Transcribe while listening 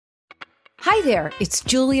Hi there, it's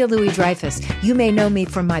Julia Louis-Dreyfus. You may know me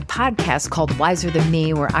from my podcast called Wiser Than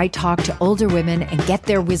Me, where I talk to older women and get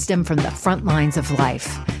their wisdom from the front lines of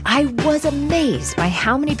life. I was amazed by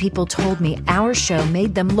how many people told me our show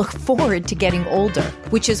made them look forward to getting older,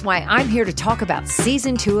 which is why I'm here to talk about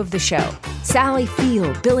season 2 of the show. Sally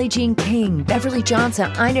Field, Billie Jean King, Beverly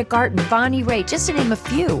Johnson, Ina Garten, Bonnie Raitt, just to name a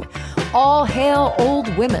few. All hail old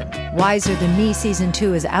women. Wiser Than Me season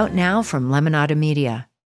 2 is out now from Lemonada Media.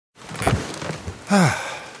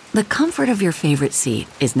 The comfort of your favorite seat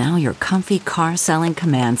is now your comfy car selling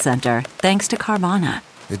command center, thanks to Carvana.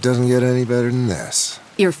 It doesn't get any better than this.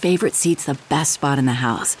 Your favorite seat's the best spot in the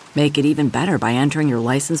house. Make it even better by entering your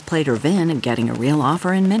license plate or VIN and getting a real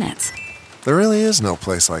offer in minutes. There really is no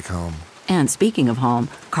place like home. And speaking of home,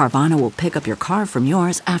 Carvana will pick up your car from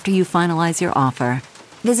yours after you finalize your offer.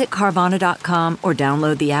 Visit Carvana.com or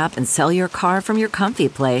download the app and sell your car from your comfy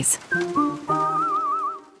place.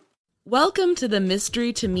 Welcome to the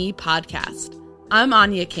Mystery to Me podcast. I'm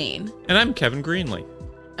Anya Kane. And I'm Kevin Greenlee.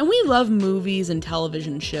 And we love movies and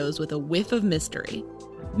television shows with a whiff of mystery.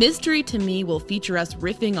 Mystery to Me will feature us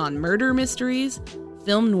riffing on murder mysteries,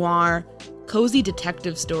 film noir, cozy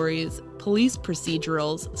detective stories, police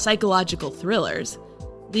procedurals, psychological thrillers,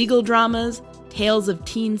 legal dramas, tales of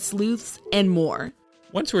teen sleuths, and more.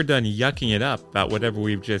 Once we're done yucking it up about whatever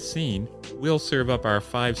we've just seen, we'll serve up our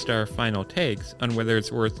 5-star final takes on whether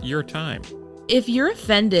it's worth your time. If you're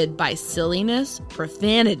offended by silliness,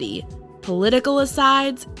 profanity, political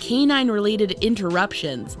asides, canine-related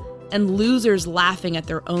interruptions, and losers laughing at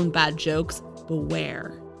their own bad jokes,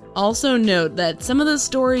 beware. Also note that some of the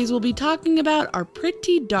stories we'll be talking about are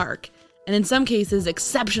pretty dark, and in some cases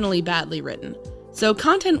exceptionally badly written. So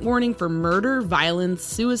content warning for murder, violence,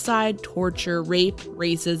 suicide, torture, rape,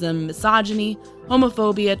 racism, misogyny,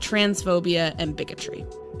 homophobia, transphobia, and bigotry.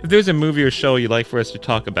 If there's a movie or show you'd like for us to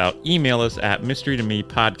talk about, email us at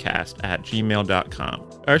mysterytomepodcast@gmail.com.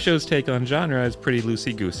 Our show's take on genre is pretty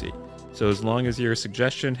loosey-goosey, so as long as your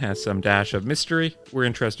suggestion has some dash of mystery, we're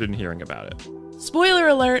interested in hearing about it. Spoiler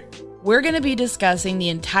alert, we're going to be discussing the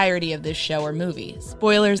entirety of this show or movie,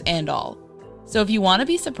 spoilers and all. So if you want to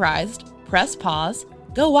be surprised, press pause,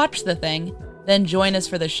 go watch the thing, then join us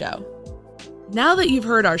for the show. Now that you've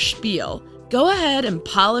heard our spiel, go ahead and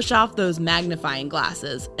polish off those magnifying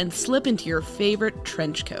glasses and slip into your favorite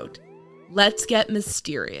trench coat. Let's get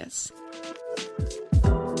mysterious.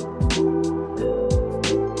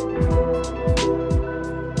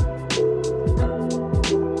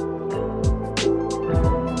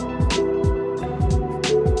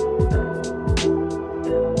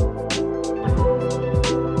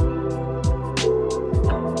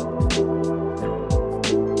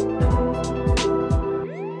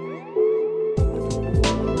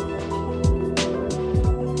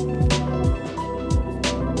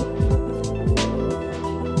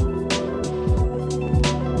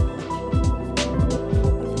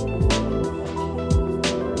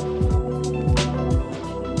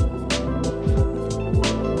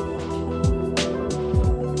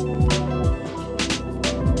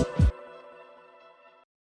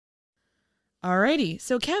 Alrighty,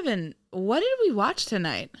 so Kevin, what did we watch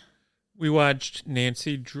tonight? We watched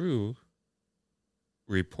Nancy Drew,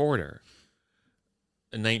 Reporter,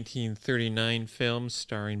 a 1939 film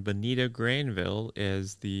starring Benita Granville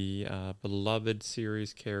as the beloved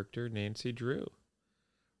series character Nancy Drew.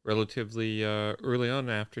 Relatively early on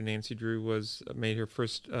after Nancy Drew made her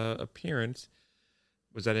first appearance.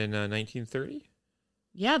 Was that in 1930?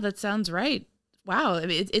 Yeah, that sounds right. Wow, I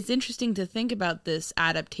mean, it's interesting to think about this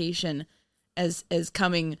adaptation as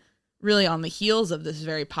coming really on the heels of this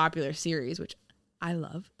very popular series, which I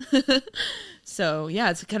love. So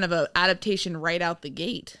yeah, it's kind of an adaptation right out the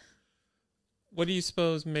gate. What do you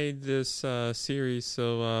suppose made this series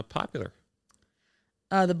so popular?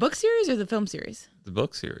 The book series or the film series? The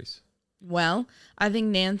book series. Well, I think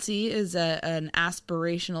Nancy is an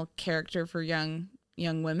aspirational character for young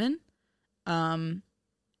women.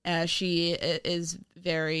 She is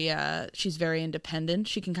very she's very independent.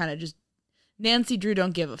 She can kind of just Nancy Drew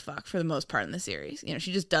don't give a fuck for the most part in the series. You know,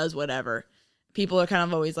 she just does whatever. People are kind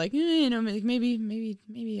of always like, maybe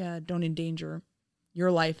don't endanger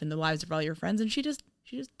your life and the lives of all your friends. And she just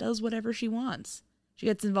does whatever she wants. She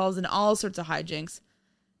gets involved in all sorts of hijinks,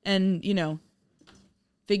 and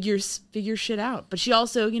figures shit out. But she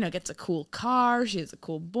also gets a cool car. She has a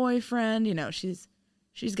cool boyfriend. She's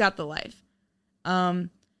got the life.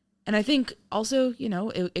 And I think also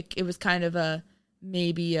it was kind of a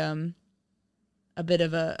maybe a bit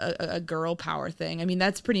of a girl power thing. I mean,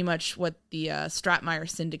 that's pretty much what the Stratmeyer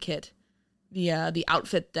Syndicate, the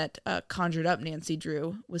outfit that conjured up Nancy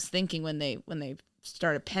Drew, was thinking when they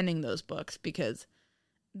started penning those books, because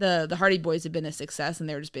the Hardy Boys had been a success, and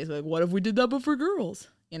they were just basically like, what if we did that but for girls,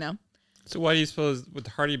 you know? So why do you suppose with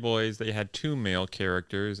the Hardy Boys they had 2 male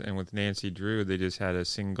characters, and with Nancy Drew they just had a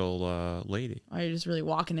single lady? Oh, you're just really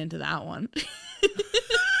walking into that one.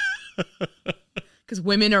 Because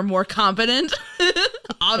women are more competent,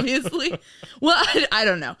 obviously. Well, I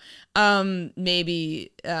don't know.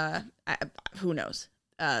 Maybe, who knows?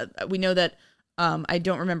 We know that, I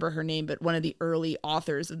don't remember her name, but one of the early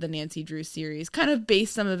authors of the Nancy Drew series kind of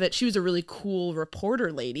based some of it. She was a really cool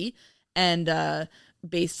reporter lady, and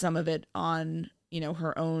based some of it on, you know,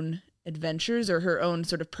 her own adventures or her own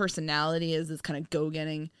sort of personality as this kind of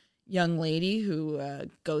go-getting young lady who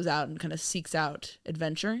goes out and kind of seeks out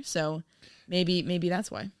adventure. So maybe that's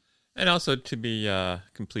why. And also, to be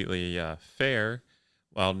completely fair,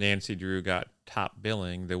 while Nancy Drew got top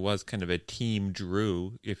billing, there was kind of a Team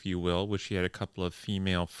Drew, if you will, which she had a couple of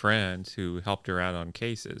female friends who helped her out on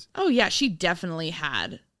cases. Oh, yeah, she definitely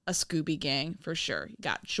had a Scooby gang for sure. You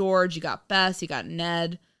got George, you got Bess, you got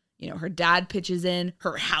Ned. You know, her dad pitches in,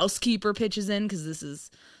 her housekeeper pitches in, because this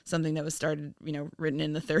is something that was started, you know, written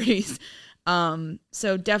in the 30s.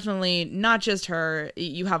 So definitely not just her.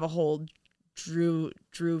 You have a whole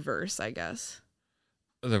Drew-verse, I guess.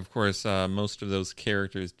 Of course, most of those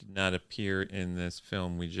characters did not appear in this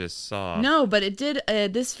film we just saw. No, but it did.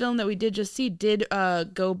 This film that we did just see did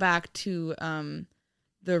go back to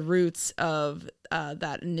the roots of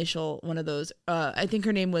that initial one of those. I think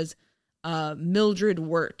her name was Mildred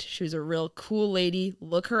Wirt. She was a real cool lady.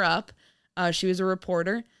 Look her up. She was a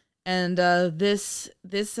reporter, and this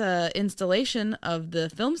installation of the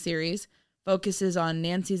film series focuses on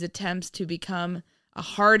Nancy's attempts to become a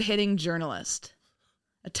hard-hitting journalist,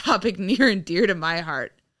 a topic near and dear to my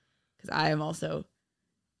heart, because I am also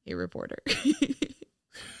a reporter.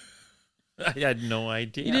 I had no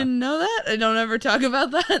idea. You didn't know that? I don't ever talk about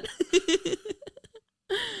that.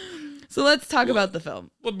 So let's talk about the film.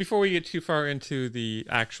 Well, before we get too far into the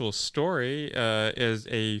actual story, as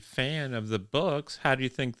a fan of the books, how do you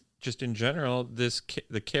think, just in general,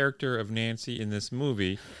 the character of Nancy in this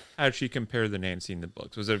movie, how did she compare to the Nancy in the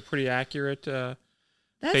books? Was it a pretty accurate,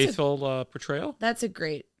 faithful portrayal? That's a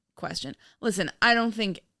great question. Listen, I don't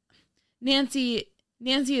think Nancy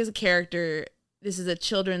is a character. This is a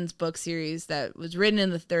children's book series that was written in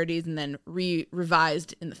the 30s and then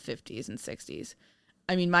revised in the 50s and 60s.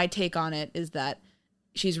 I mean, my take on it is that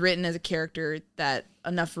she's written as a character that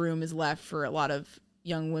enough room is left for a lot of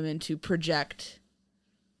young women to project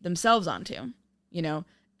themselves onto, you know,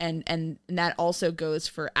 and that also goes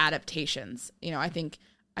for adaptations. You know, I think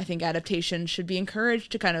adaptation should be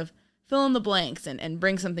encouraged to kind of fill in the blanks and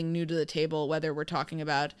bring something new to the table, whether we're talking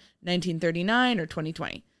about 1939 or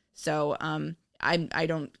 2020. So I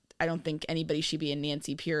don't think anybody should be a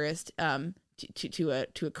Nancy purist to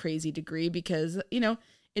a crazy degree, because, you know,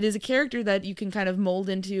 it is a character that you can kind of mold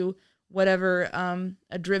into whatever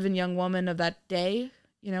a driven young woman of that day,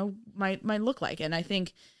 you know, might look like. And I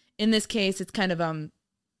think in this case, it's kind of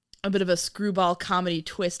a bit of a screwball comedy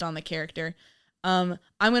twist on the character. I'm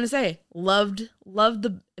gonna say loved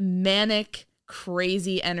the manic,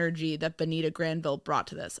 crazy energy that Bonita Granville brought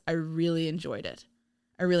to this. I really enjoyed it.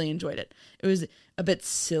 It was a bit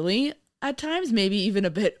silly at times, maybe even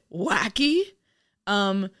a bit wacky.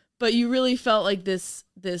 But you really felt like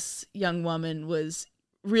this young woman was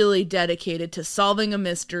really dedicated to solving a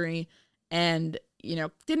mystery, and, you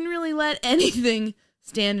know, didn't really let anything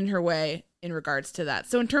stand in her way in regards to that.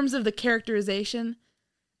 So in terms of the characterization,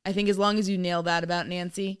 I think as long as you nail that about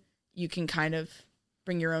Nancy, you can kind of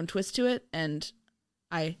bring your own twist to it, and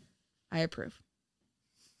I approve.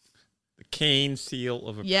 The Kane seal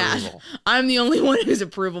of approval. Yeah, I'm the only one whose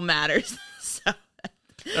approval matters. So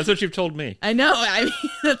that's what you've told me. I know. I mean,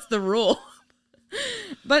 that's the rule.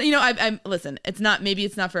 But, you know, I listen, maybe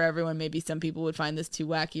it's not for everyone. Maybe some people would find this too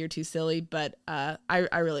wacky or too silly, but I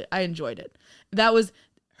enjoyed it. That was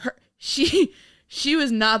her. She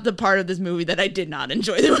was not the part of this movie that I did not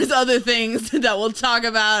enjoy. There was other things that we'll talk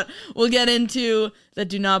about, we'll get into, that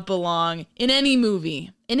do not belong in any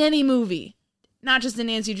movie. Not just a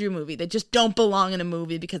Nancy Drew movie. They just don't belong in a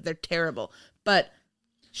movie because they're terrible. But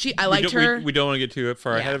I liked her. We don't want to get too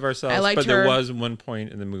far ahead of ourselves, but there was one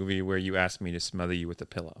point in the movie where you asked me to smother you with a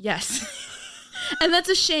pillow. Yes. And that's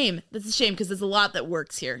a shame. Because there's a lot that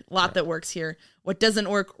works here. What doesn't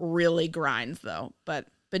work really grinds, though. But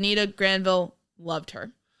Bonita Granville, loved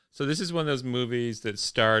her. So this is one of those movies that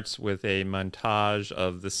starts with a montage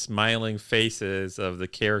of the smiling faces of the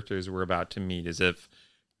characters we're about to meet, as if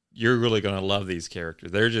you're really going to love these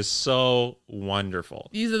characters. They're just so wonderful.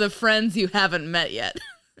 These are the friends you haven't met yet.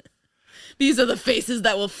 These are the faces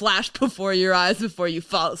that will flash before your eyes before you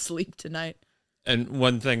fall asleep tonight. And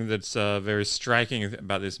one thing that's very striking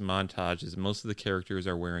about this montage is most of the characters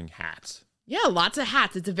are wearing hats. Yeah, lots of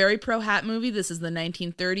hats. It's a very pro-hat movie. This is the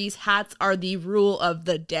 1930s. Hats are the rule of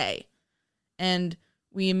the day. And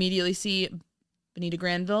we immediately see Benita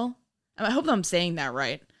Granville. I hope I'm saying that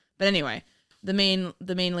right. But anyway, the main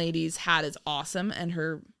lady's hat is awesome, and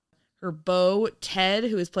her beau, Ted,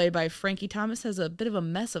 who is played by Frankie Thomas, has a bit of a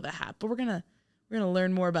mess of a hat, but we're gonna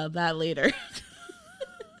learn more about that later.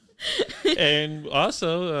 And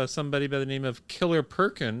also somebody by the name of Killer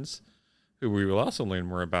Perkins, who we will also learn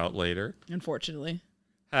more about later, Unfortunately.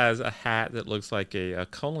 has a hat that looks like a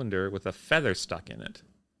colander with a feather stuck in it.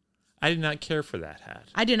 I did not care for that hat.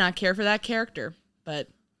 I did not care for that character, but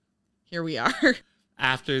here we are.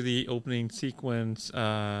 After the opening sequence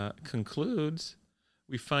concludes,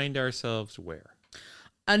 we find ourselves where?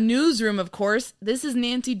 A newsroom, of course. This is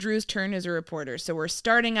Nancy Drew's turn as a reporter. So we're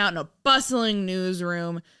starting out in a bustling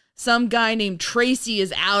newsroom. Some guy named Tracy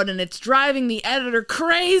is out, and it's driving the editor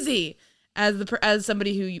crazy. As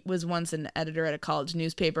somebody who was once an editor at a college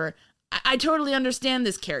newspaper, I totally understand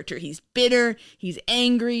this character. He's bitter. He's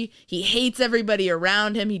angry. He hates everybody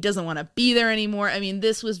around him. He doesn't want to be there anymore. I mean,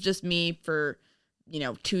 this was just me for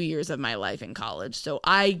 2 years of my life in college. So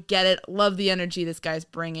I get it. Love the energy this guy's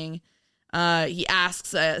bringing. He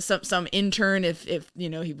asks some intern if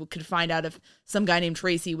he could find out if some guy named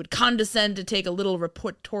Tracy would condescend to take a little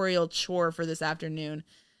reportorial chore for this afternoon,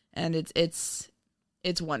 and it's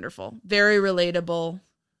wonderful, very relatable,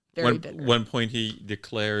 very bitter. One point he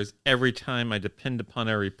declares, "Every time I depend upon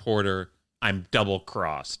a reporter, I'm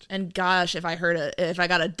double-crossed." And gosh, if I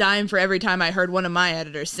got a dime for every time I heard one of my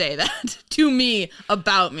editors say that to me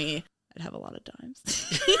about me, I'd have a lot of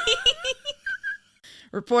dimes.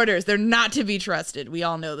 Reporters, they're not to be trusted. We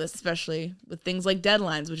all know this, especially with things like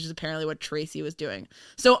deadlines, which is apparently what Tracy was doing.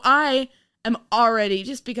 So I am already,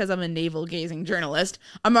 just because I'm a navel-gazing journalist,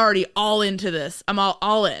 I'm already all into this. I'm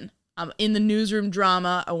all in. I'm in the newsroom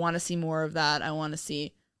drama. I want to see more of that. I want to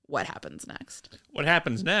see what happens next. What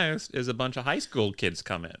happens next is a bunch of high school kids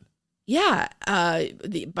come in. Yeah,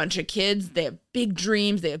 the bunch of kids, they have big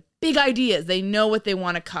dreams. They have big ideas. They know what they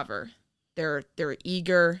want to cover. They're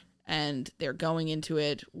eager. And they're going into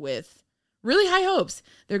it with really high hopes.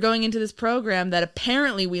 They're going into this program that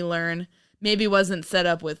apparently we learn maybe wasn't set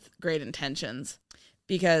up with great intentions,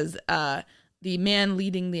 because the man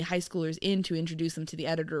leading the high schoolers in to introduce them to the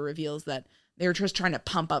editor reveals that they were just trying to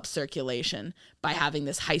pump up circulation by having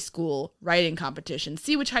this high school writing competition,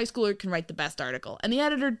 see which high schooler can write the best article. And the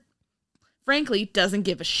editor, frankly, doesn't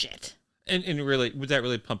give a shit. And really, would that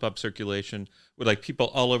really pump up circulation? Would people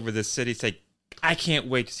all over the city say, "I can't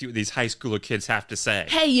wait to see what these high schooler kids have to say"?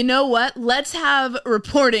 Hey, you know what? Let's have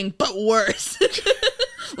reporting, but worse.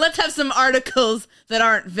 Let's have some articles that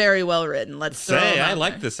aren't very well written. Let's say I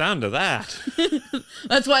like the sound of that.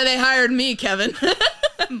 That's why they hired me, Kevin.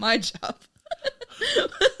 My job.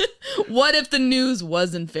 What if the news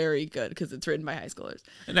wasn't very good because it's written by high schoolers?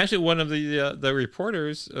 And actually, one of the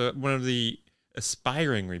reporters, one of the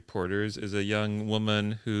aspiring reporters, is a young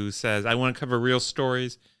woman who says, "I want to cover real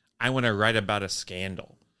stories. I want to write about a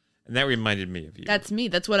scandal." And that reminded me of you. That's me.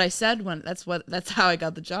 That's what I said that's how I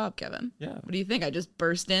got the job, Kevin. Yeah. What do you think? I just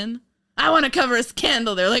burst in. I want to cover a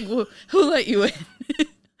scandal. They're like, who let you in?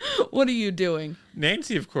 What are you doing?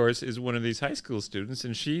 Nancy, of course, is one of these high school students,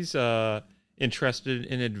 and she's interested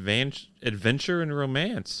in adventure and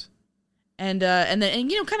romance. And then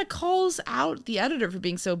kind of calls out the editor for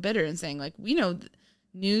being so bitter and saying,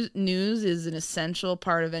 news is an essential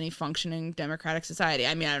part of any functioning democratic society.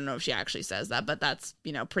 I mean, I don't know if she actually says that, but that's,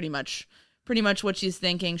 pretty much what she's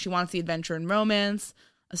thinking. She wants the adventure and romance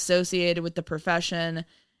associated with the profession.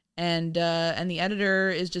 And the editor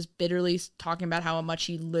is just bitterly talking about how much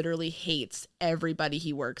he literally hates everybody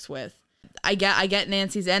he works with. I get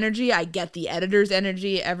Nancy's energy. I get the editor's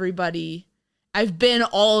energy. Everybody, I've been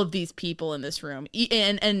all of these people in this room.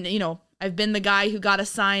 And I've been the guy who got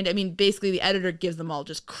assigned. I mean, basically the editor gives them all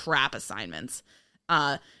just crap assignments.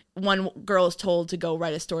 One girl is told to go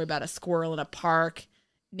write a story about a squirrel in a park.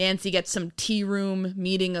 Nancy gets some tea room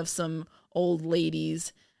meeting of some old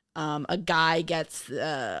ladies. A guy gets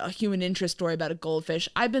a human interest story about a goldfish.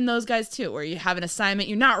 I've been those guys too, where you have an assignment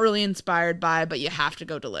you're not really inspired by, but you have to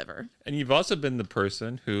go deliver. And you've also been the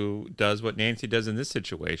person who does what Nancy does in this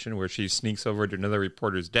situation, where she sneaks over to another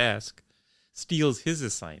reporter's desk, steals his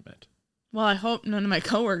assignment. Well, I hope none of my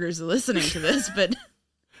coworkers are listening to this, but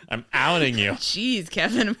I'm outing you. Jeez,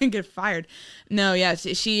 Kevin, I'm gonna get fired. No, yeah,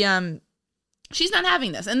 she's not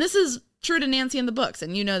having this, and this is true to Nancy in the books,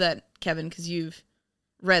 and you know that, Kevin, because you've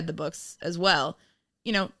read the books as well.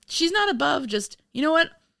 she's not above just, you know what?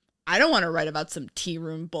 I don't want to write about some tea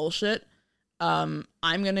room bullshit. I'm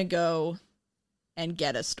going to go and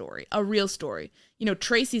get a story, a real story.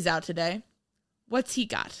 Tracy's out today. What's he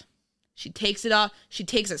got? She takes it off. She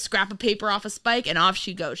takes a scrap of paper off a spike and off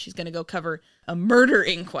she goes. She's going to go cover a murder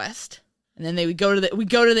inquest. And then we go to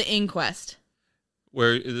the inquest.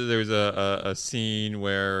 Where there's a scene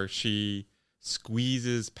where she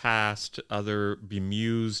squeezes past other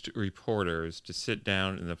bemused reporters to sit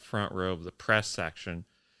down in the front row of the press section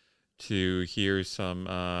to hear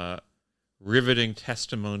some riveting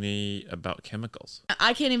testimony about chemicals.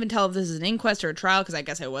 I can't even tell if this is an inquest or a trial because I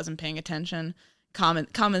guess I wasn't paying attention.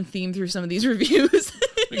 Common theme through some of these reviews.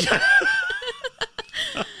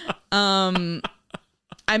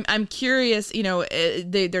 I'm curious,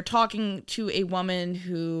 they're talking to a woman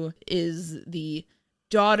who is the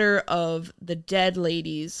daughter of the dead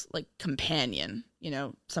lady's companion,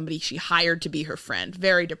 somebody she hired to be her friend.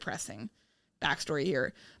 Very depressing backstory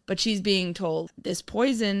here. But she's being told this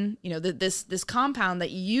poison, this compound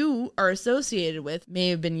that you are associated with may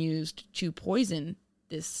have been used to poison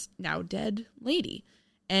this now dead lady.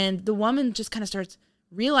 And the woman just kind of starts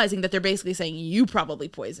realizing that they're basically saying you probably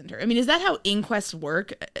poisoned her. I mean, is that how inquests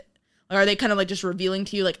work? Or are they kind of just revealing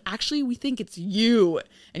to you, actually, we think it's you?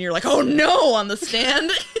 And you're like, oh no, on the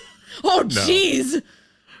stand? Oh, jeez.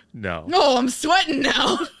 No. Oh, I'm sweating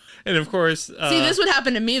now. And of course... See, this would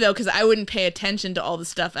happen to me, though, because I wouldn't pay attention to all the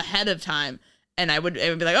stuff ahead of time. And I would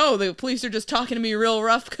be like, oh, the police are just talking to me real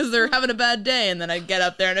rough because they're having a bad day. And then I'd get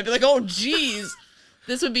up there and I'd be like, oh, jeez.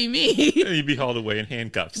 This would be me. And you'd be hauled away in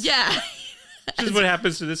handcuffs. Yeah. Which is what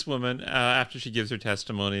happens to this woman after she gives her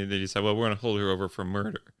testimony. They decide, well, we're going to hold her over for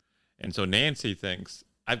murder. And so Nancy thinks,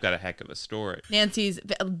 I've got a heck of a story. Nancy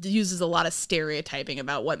uses a lot of stereotyping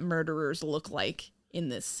about what murderers look like in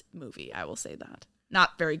this movie. I will say that.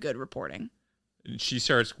 Not very good reporting. She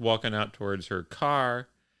starts walking out towards her car,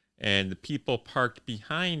 and the people parked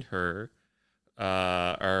behind her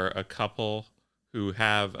are a couple who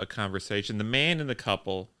have a conversation. The man in the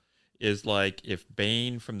couple is like if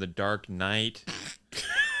Bane from The Dark Knight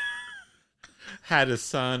had a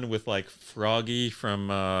son with Froggy from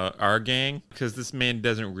our gang, because this man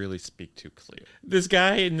doesn't really speak too clear. This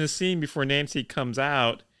guy in the scene before Nancy comes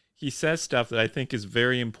out, he says stuff that I think is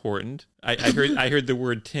very important. I heard the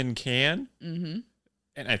word tin can,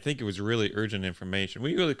 and I think it was really urgent information.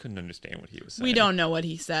 We really couldn't understand what he was saying. We don't know what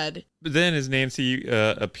he said. But then as Nancy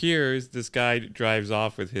appears, this guy drives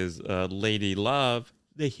off with his lady love.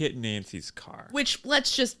 They hit Nancy's car. Which,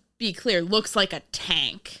 let's just be clear, looks like a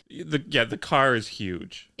tank. The car is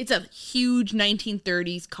huge. It's a huge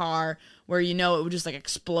 1930s car where it would just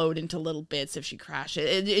explode into little bits if she crashed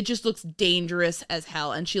it. It just looks dangerous as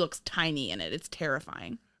hell, and she looks tiny in it. It's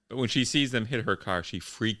terrifying. But when she sees them hit her car, she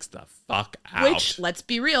freaks the fuck out. Which, let's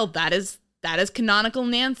be real, that is canonical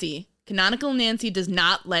Nancy. Canonical Nancy does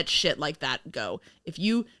not let shit like that go.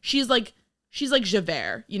 She's like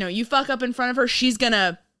Javert. You fuck up in front of her, she's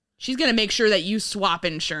gonna make sure that you swap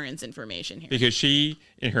insurance information here. Because she,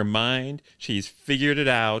 in her mind, she's figured it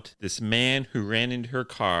out. This man who ran into her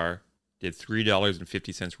car did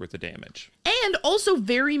 $3.50 worth of damage. And also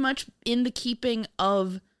very much in the keeping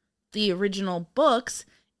of the original books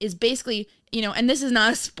is basically, and this is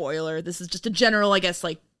not a spoiler. This is just a general, I guess,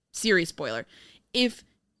 series spoiler. If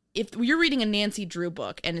you're reading a Nancy Drew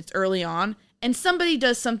book and it's early on and somebody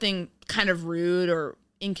does something kind of rude or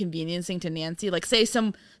inconveniencing to Nancy, say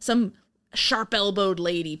some sharp-elbowed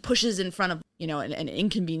lady pushes in front of, and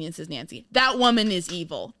inconveniences Nancy. That woman is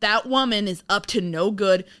evil. That woman is up to no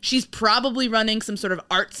good. She's probably running some sort of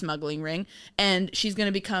art smuggling ring, and she's going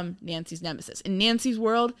to become Nancy's nemesis. In Nancy's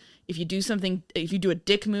world, if you do a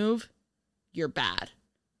dick move, you're bad.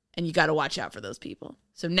 And you got to watch out for those people.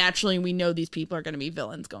 So naturally, we know these people are going to be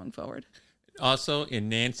villains going forward. Also, in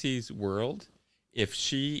Nancy's world, if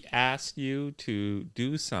she asks you to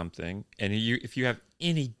do something, and if you have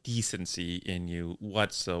any decency in you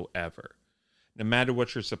whatsoever, no matter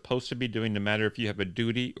what you're supposed to be doing, no matter if you have a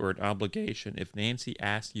duty or an obligation, if Nancy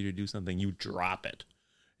asks you to do something, you drop it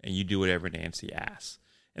and you do whatever Nancy asks.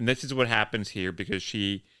 And this is what happens here because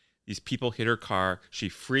these people hit her car. She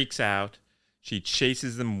freaks out. She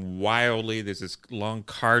chases them wildly. There's this long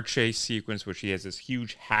car chase sequence where she has this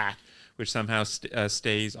huge hat which somehow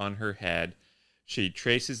stays on her head. She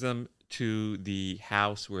traces them to the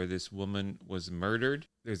house where this woman was murdered.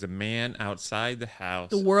 There's a man outside the house.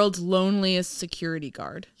 The world's loneliest security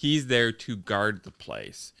guard. He's there to guard the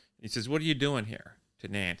place. He says, "What are you doing here?" to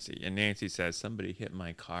Nancy. And Nancy says, "Somebody hit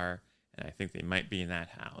my car, and I think they might be in that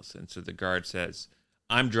house." And so the guard says,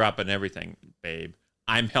 "I'm dropping everything, babe.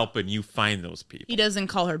 I'm helping you find those people. He doesn't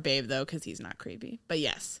call her babe though, because he's not creepy. But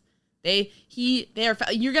yes, they are.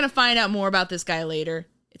 You're gonna find out more about this guy later.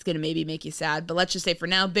 It's gonna maybe make you sad, but let's just say for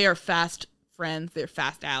now they are fast friends. They're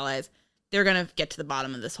fast allies. They're gonna get to the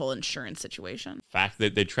bottom of this whole insurance situation. Fact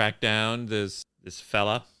that they track down this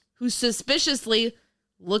fella who's suspiciously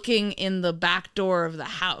looking in the back door of the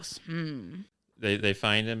house. They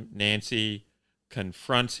find him. Nancy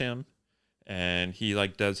confronts him, and he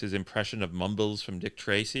does his impression of Mumbles from Dick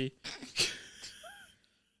Tracy.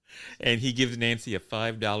 And he gives Nancy a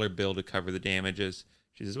 $5 bill to cover the damages.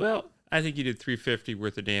 She says, well, I think you did $3.50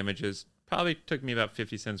 worth of damages. Probably took me about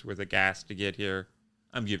 50 cents worth of gas to get here.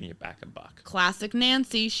 I'm giving you back $1. Classic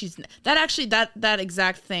Nancy. That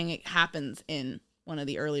exact thing happens in one of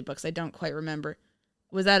the early books. I don't quite remember.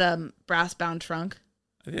 Was that a brass bound trunk?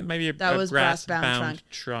 I think maybe that was brass bound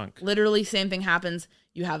trunk. Literally, same thing happens.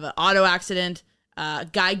 You have an auto accident. A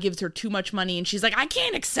guy gives her too much money, and she's like, "I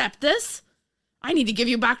can't accept this. I need to give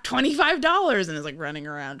you back $25," and is like running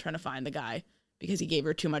around trying to find the guy because he gave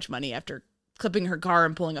her too much money after clipping her car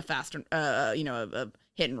and pulling a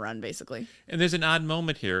hit and run, basically. And there's an odd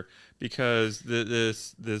moment here because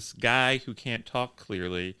this guy who can't talk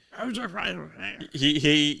clearly,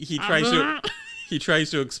 he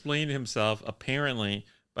tries to explain himself apparently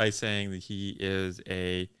by saying that he is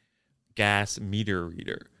a gas meter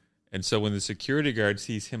reader. And so when the security guard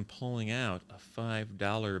sees him pulling out a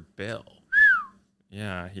 $5 bill,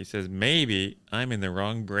 yeah, he says, maybe I'm in the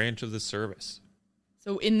wrong branch of the service.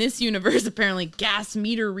 So in this universe, apparently gas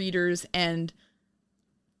meter readers and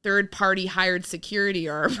third-party hired security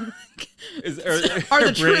are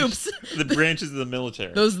the troops. The branches of the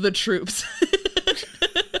military. Those are the troops.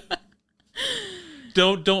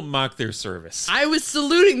 Don't mock their service. I was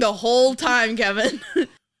saluting the whole time, Kevin.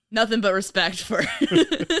 Nothing but respect for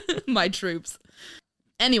my troops.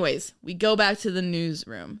 Anyways, we go back to the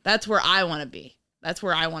newsroom. That's where I want to be. That's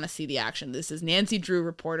where I want to see the action. This is Nancy Drew,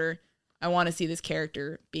 reporter. I want to see this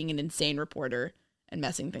character being an insane reporter and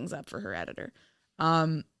messing things up for her editor.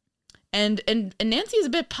 And Nancy is a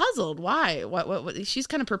bit puzzled. Why? What? She's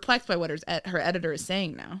kind of perplexed by what her editor is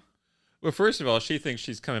saying now. Well, first of all, she thinks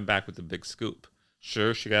she's coming back with a big scoop.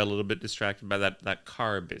 Sure, she got a little bit distracted by that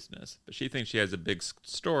car business, but she thinks she has a big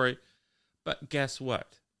story. But guess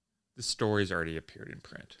what? The story's already appeared in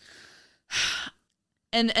print.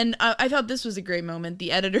 And I thought this was a great moment.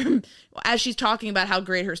 The editor, as she's talking about how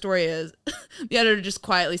great her story is, the editor just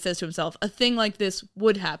quietly says to himself, "A thing like this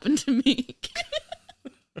would happen to me."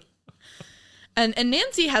 And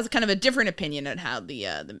Nancy has kind of a different opinion on how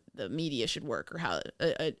the media should work, or how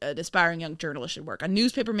an aspiring young journalist should work. A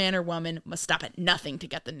newspaper man or woman must stop at nothing to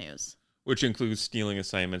get the news. Which includes stealing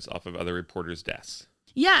assignments off of other reporters' desks.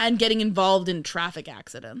 Yeah, and getting involved in traffic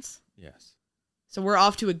accidents. Yes. So we're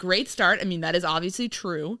off to a great start. I mean, that is obviously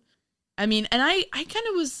true. I mean, and I kind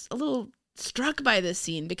of was a little struck by this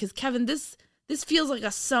scene because, Kevin, this feels like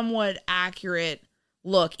a somewhat accurate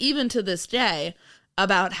look, even to this day,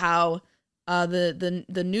 about how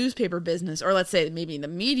the newspaper business, or let's say maybe the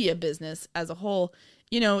media business as a whole,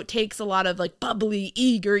 takes a lot of like bubbly,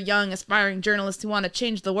 eager, young, aspiring journalists who want to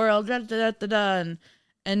change the world, and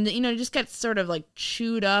just gets sort of like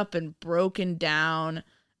chewed up and broken down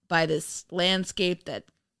by this landscape that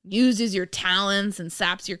uses your talents and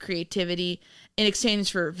saps your creativity in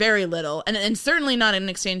exchange for very little, and certainly not in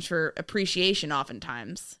exchange for appreciation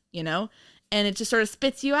oftentimes, and it just sort of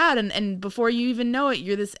spits you out, and before you even know it,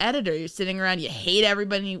 you're this editor. You're sitting around, you hate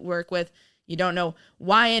everybody you work with, you don't know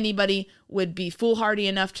why anybody would be foolhardy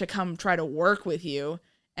enough to come try to work with you,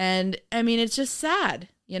 and I mean, it's just sad,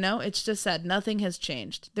 it's just sad. Nothing has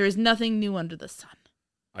changed. There is nothing new under the sun.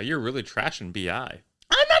 Oh, you're really trashing BI.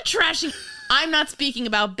 I'm not trashing. I'm not speaking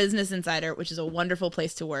about Business Insider, which is a wonderful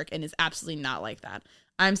place to work and is absolutely not like that.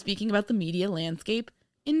 I'm speaking about the media landscape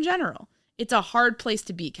in general. It's a hard place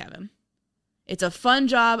to be, Kevin. It's a fun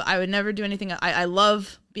job. I would never do anything. I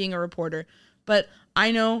love being a reporter, but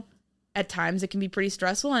I know at times it can be pretty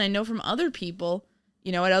stressful. And I know from other people,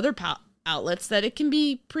 at other outlets, that it can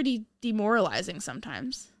be pretty demoralizing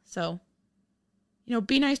sometimes. So,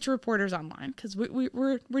 be nice to reporters online, because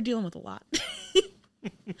we're dealing with a lot.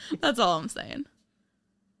 That's all I'm saying.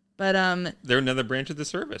 But they're another branch of the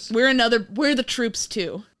service. We're the troops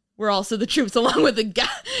too. We're also the troops, along with the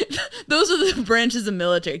those are the branches of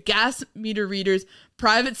military: gas meter readers,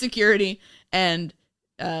 private security, and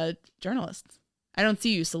journalists. I don't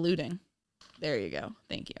see you saluting. There you go.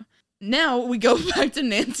 Thank you. Now we go back to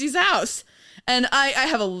Nancy's house, and I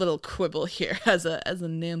have a little quibble here as a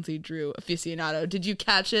Nancy Drew aficionado. Did you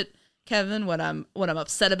catch it, Kevin? What I'm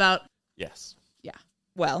upset about? Yes. Yeah.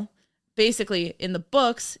 Well, basically, in the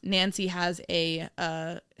books, Nancy has a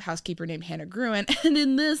housekeeper named Hannah Gruen, and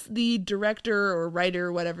in this, the director or writer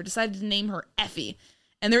or whatever decided to name her Effie.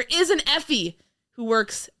 And there is an Effie who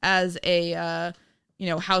works as a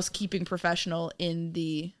housekeeping professional in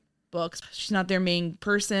the books. She's not their main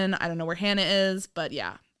person. I don't know where Hannah is, but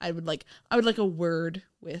yeah, I would like a word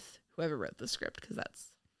with whoever wrote the script, because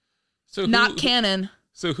that's not canon.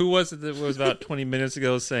 So who was it that was about 20 minutes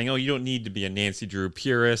ago saying, oh, you don't need to be a Nancy Drew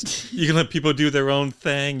purist. You can let people do their own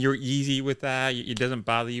thing. You're easy with that. It doesn't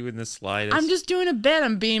bother you in the slightest. I'm just doing a bit.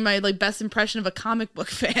 I'm being my best impression of a comic book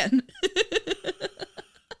fan.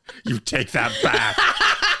 You take that back.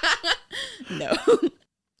 No.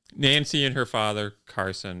 Nancy and her father,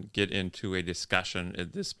 Carson, get into a discussion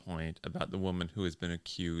at this point about the woman who has been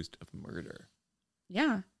accused of murder.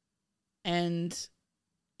 Yeah. And,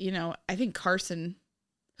 I think Carson,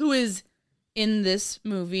 who is in this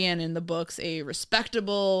movie and in the books a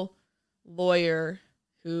respectable lawyer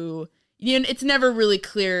who, it's never really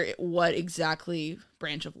clear what exactly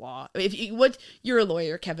branch of law. You're a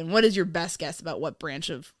lawyer, Kevin, what is your best guess about what branch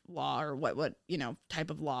of law or what type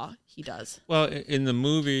of law he does? Well, in the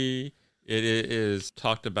movie, it is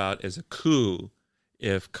talked about as a coup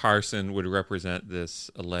if Carson would represent this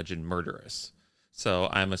alleged murderess. So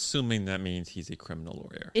I'm assuming that means he's a criminal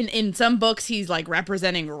lawyer. In some books, he's like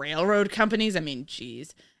representing railroad companies. I mean,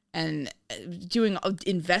 geez. And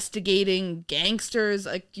investigating gangsters.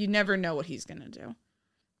 Like, you never know what he's going to do.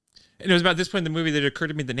 And it was about this point in the movie that it occurred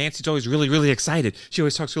to me that Nancy's always really, really excited. She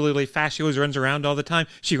always talks really, really fast. She always runs around all the time.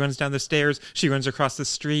 She runs down the stairs. She runs across the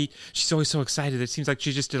street. She's always so excited. It seems like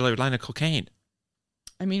she just did a line of cocaine.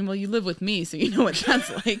 I mean, well, you live with me, so you know what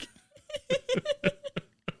that's like.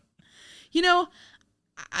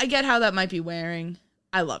 I get how that might be wearing.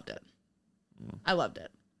 I loved it.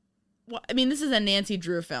 Well, I mean, this is a Nancy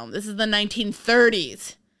Drew film. This is the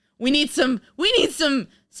 1930s. We need some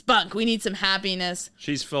spunk. We need some happiness.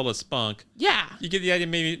 She's full of spunk. Yeah. You get the idea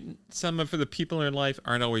maybe some of the people in her life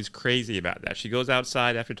aren't always crazy about that. She goes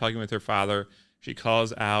outside after talking with her father. She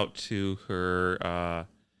calls out to her,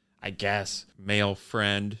 male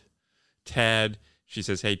friend, Ted. She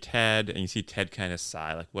says, hey, Ted. And you see Ted kind of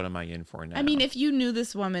sigh, like, what am I in for now? I mean, if you knew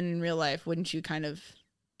this woman in real life, wouldn't you kind of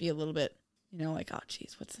be a little bit, like, oh,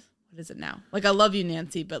 geez, what is it now? Like, I love you,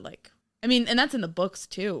 Nancy, but like, I mean, and that's in the books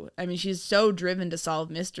too. I mean, she's so driven to solve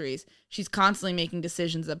mysteries. She's constantly making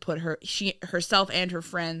decisions that put herself and her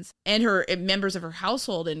friends and her members of her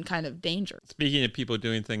household in kind of danger. Speaking of people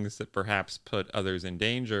doing things that perhaps put others in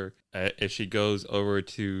danger, as she goes over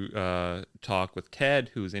to talk with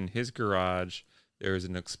Ted, who's in his garage, there is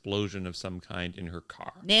an explosion of some kind in her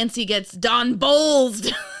car. Nancy gets Don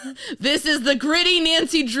Bolzed. This is the gritty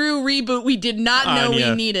Nancy Drew reboot we did not know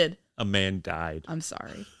we needed. A man died. I'm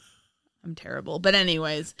sorry. I'm terrible. But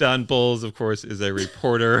anyways. Don Bolles, of course, is a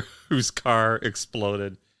reporter whose car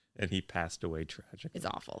exploded and he passed away tragically. It's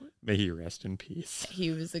awful. May he rest in peace.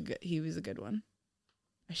 He was a good one.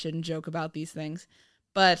 I shouldn't joke about these things.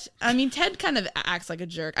 But, I mean, Ted kind of acts like a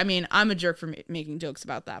jerk. I mean, I'm a jerk for making jokes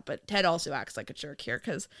about that, but Ted also acts like a jerk here.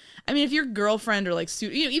 Because, I mean, if your girlfriend or, like,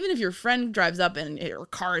 even if your friend drives up and her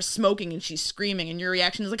car is smoking and she's screaming and your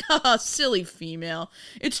reaction is like, haha, silly female.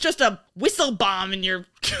 It's just a whistle bomb in your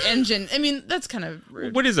engine. I mean, that's kind of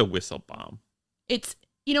rude. What is a whistle bomb? It's,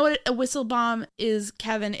 you know what a whistle bomb is,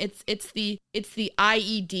 Kevin? It's the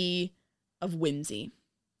IED of whimsy.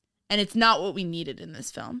 And it's not what we needed in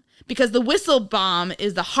this film. Because the whistle bomb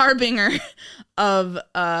is the harbinger of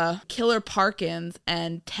Killer Parkins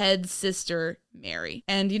and Ted's sister, Mary.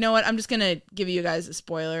 And you know what? I'm just going to give you guys a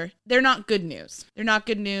spoiler. They're not good news.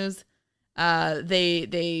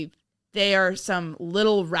 They are some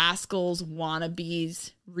little rascals,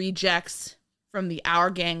 wannabes, rejects from the Our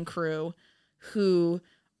Gang crew who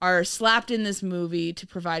are slapped in this movie to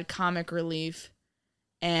provide comic relief.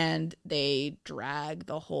 And they drag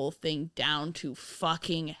the whole thing down to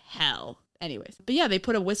fucking hell. Anyways. But yeah, they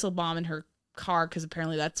put a whistle bomb in her car because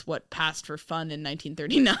apparently that's what passed for fun in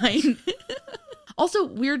 1939. Also,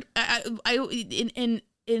 weird. In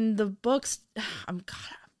the books,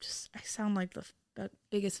 I sound like the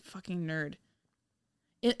biggest fucking nerd.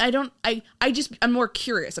 I'm more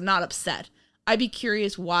curious. I'm not upset. I'd be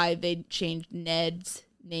curious why they changed Ned's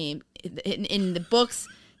name. In the books,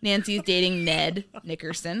 Nancy's dating Ned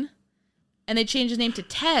Nickerson, and they changed his name to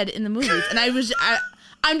Ted in the movies. And I'm just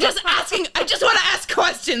asking. I just want to ask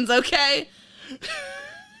questions, okay?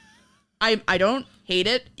 I don't hate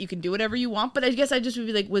it. You can do whatever you want, but I guess I just would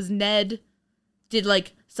be like, did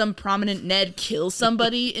like some prominent Ned kill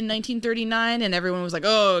somebody in 1939? And everyone was like,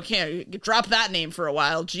 oh, can't drop that name for a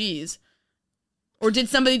while. Jeez. Or did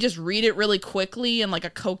somebody just read it really quickly and like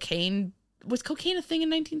was cocaine a thing in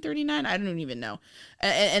 1939? I don't even know.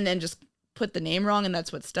 And then just put the name wrong and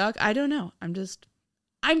that's what stuck? I don't know. I'm just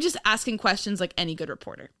asking questions like any good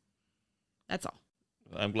reporter. That's all.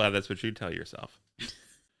 I'm glad that's what you tell yourself.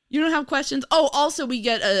 You don't have questions? Oh, also we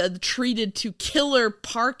get treated to Killer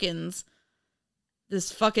Parkins.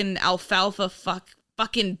 This fucking alfalfa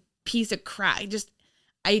fucking piece of crap.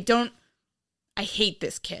 I hate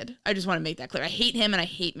this kid. I just want to make that clear. I hate him and I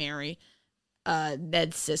hate Mary,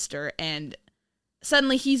 Ned's sister. And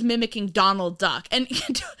suddenly he's mimicking Donald Duck. And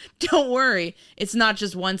don't worry, it's not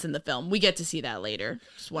just once in the film. We get to see that later.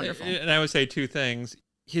 It's wonderful. And I would say two things.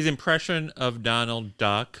 His impression of Donald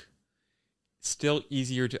Duck, still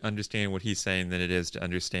easier to understand what he's saying than it is to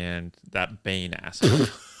understand that Bane asshole.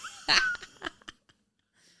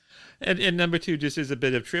 And number two, just as a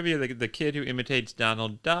bit of trivia, the kid who imitates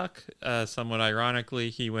Donald Duck, somewhat ironically,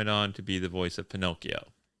 he went on to be the voice of Pinocchio.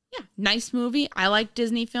 Yeah, nice movie. I like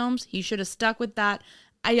Disney films. He should have stuck with that.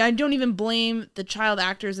 I don't even blame the child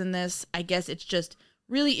actors in this. I guess it's just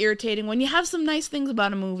really irritating when you have some nice things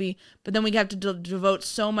about a movie, but then we have to devote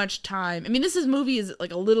so much time. I mean, this movie is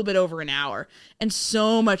like a little bit over an hour, and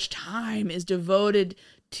so much time is devoted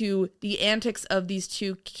to the antics of these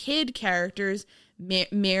two kid characters,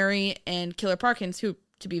 Mary and Killer Parkins, who,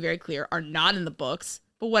 to be very clear, are not in the books,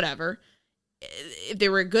 but whatever. If they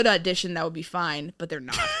were a good audition, that would be fine, but they're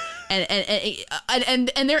not.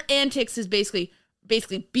 and their antics is basically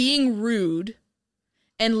being rude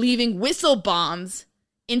and leaving whistle bombs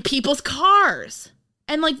in people's cars.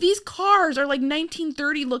 And like these cars are like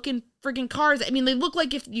 1930 looking freaking cars. I mean, they look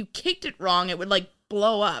like if you kicked it wrong, it would like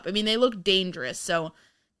blow up. I mean, they look dangerous. So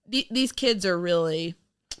these kids are really.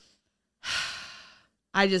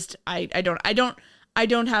 I don't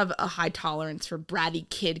have a high tolerance for bratty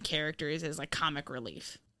kid characters as like comic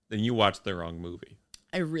relief. Then you watched the wrong movie.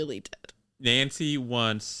 I really did. Nancy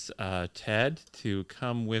wants Ted to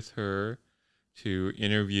come with her to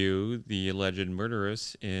interview the alleged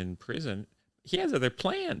murderess in prison. He has other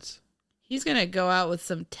plans. He's going to go out with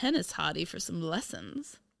some tennis hottie for some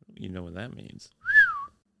lessons. You know what that means.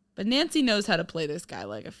 But Nancy knows how to play this guy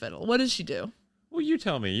like a fiddle. What does she do? Well, you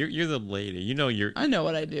tell me. You're the lady. You know I know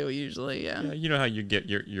what I do usually, yeah. You know how you get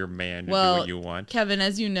your man to do what you want. Kevin,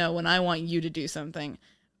 as you know, when I want you to do something,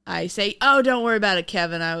 I say, "Oh, don't worry about it,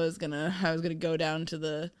 Kevin. I was gonna go down to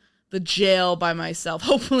the jail by myself.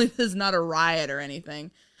 Hopefully this is not a riot or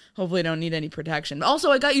anything. Hopefully I don't need any protection.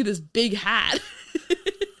 Also, I got you this big hat."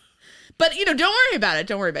 But, don't worry about it.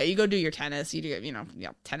 Don't worry about it. You go do your tennis. You do,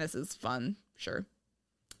 tennis is fun. Sure.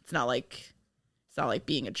 It's not like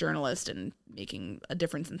being a journalist and making a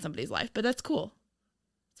difference in somebody's life, but that's cool.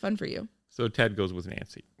 It's fun for you. So Ted goes with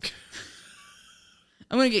Nancy.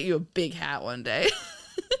 I'm going to get you a big hat one day.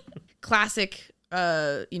 Classic,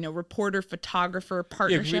 reporter, photographer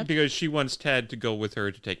partnership. Yeah, because she wants Ted to go with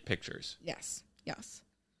her to take pictures. Yes.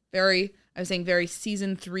 Very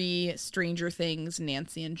season 3 Stranger Things,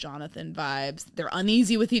 Nancy and Jonathan vibes. They're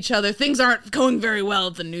uneasy with each other. Things aren't going very well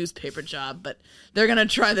at the newspaper job, but they're going to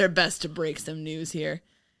try their best to break some news here.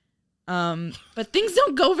 But things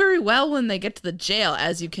don't go very well when they get to the jail,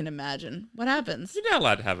 as you can imagine. What happens? You're not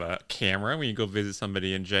allowed to have a camera when you go visit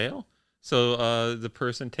somebody in jail. So the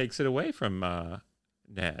person takes it away from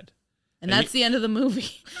Ned. And that's the end of the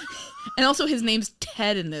movie. And also his name's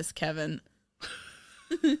Ted in this, Kevin.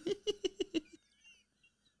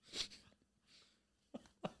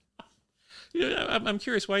 Yeah, I'm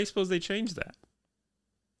curious, why do you suppose they changed that?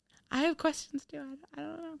 I have questions too. I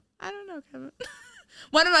don't know, Kevin.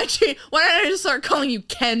 Why don't I just start calling you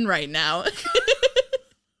Ken right now?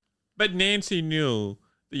 But Nancy knew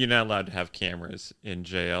that you're not allowed to have cameras in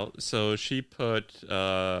jail, so she put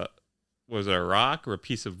was it a rock or a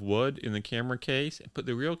piece of wood in the camera case and put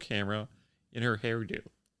the real camera in her hairdo.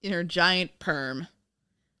 In her giant perm.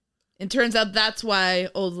 And turns out that's why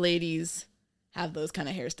old ladies have those kind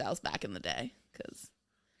of hairstyles back in the day, because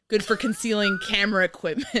good for concealing camera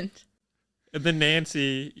equipment. And then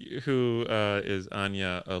Nancy, who is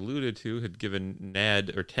Anya alluded to, had given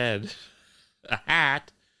Ned or Ted a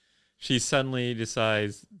hat. She suddenly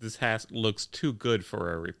decides this hat looks too good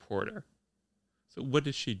for a reporter. So what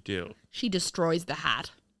does she do? She destroys the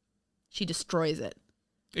hat. She destroys it.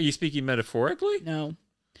 Are you speaking metaphorically? No.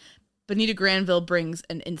 Bonita Granville brings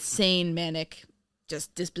an insane manic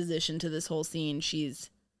disposition to this whole scene. She's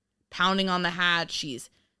pounding on the hat. She's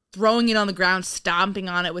throwing it on the ground, stomping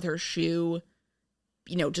on it with her shoe,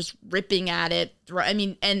 just ripping at it. I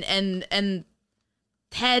mean, and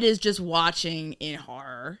Ted is just watching in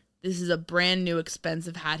horror. This is a brand new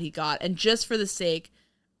expensive hat he got. And just for the sake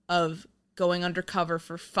of going undercover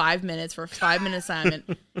for 5 minutes for a 5-minute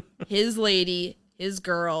assignment. His lady, his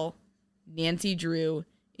girl, Nancy Drew,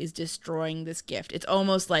 is destroying this gift. It's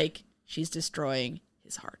almost like she's destroying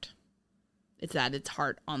his heart. It's at its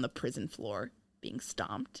heart on the prison floor, being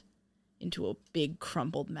stomped into a big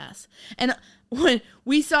crumpled mess. And when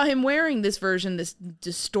we saw him wearing this version, this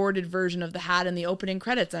distorted version of the hat in the opening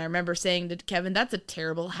credits, and I remember saying to Kevin, that's a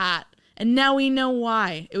terrible hat. And now we know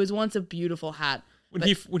why. It was once a beautiful hat. When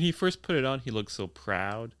he first put it on, he looked so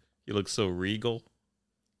proud. He looked so regal.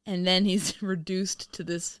 And then he's reduced to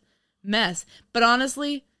this mess. But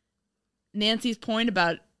honestly, Nancy's point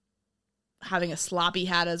about having a sloppy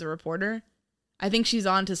hat as a reporter, I think she's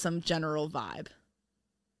on to some general vibe.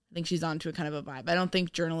 I think she's on to a kind of a vibe. I don't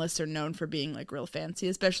think journalists are known for being like real fancy,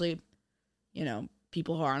 especially,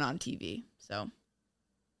 people who aren't on TV. So.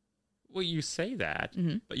 Well, you say that,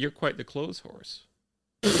 Mm-hmm. but you're quite the clothes horse.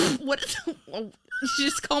 What is, did you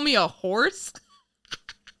just call me a horse?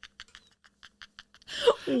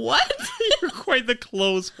 What? You're quite the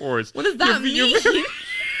clothes horse. What does that mean? You're very...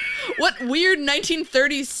 What weird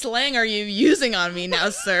 1930s slang are you using on me now,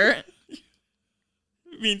 sir?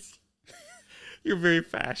 It means you're very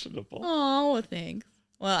fashionable. Oh, well, thanks.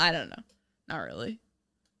 Well, I don't know. Not really.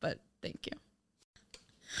 But thank you.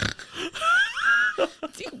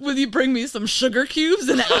 Will you bring me some sugar cubes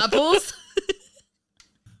and apples?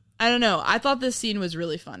 I don't know. I thought this scene was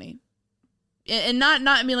really funny. And not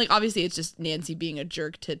I mean, like, obviously it's just Nancy being a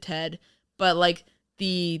jerk to Ted, but like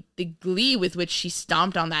the glee with which she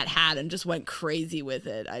stomped on that hat and just went crazy with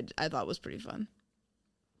it, I thought was pretty fun.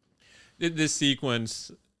 This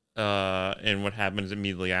sequence and what happens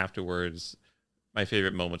immediately afterwards, my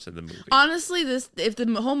favorite moments of the movie. Honestly, if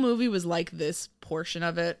the whole movie was like this portion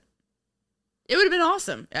of it, it would have been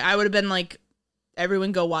awesome. I would have been like,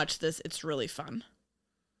 everyone go watch this. It's really fun.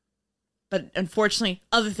 But unfortunately,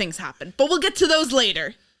 other things happen. But we'll get to those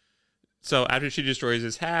later. So after she destroys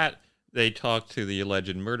his hat, they talk to the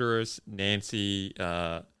alleged murderers. Nancy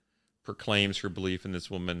proclaims her belief in this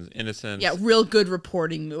woman's innocence. Yeah, real good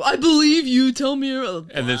reporting move. I believe you. Tell me.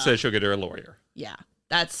 And then says she'll get her a lawyer. Yeah,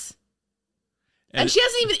 that's... And she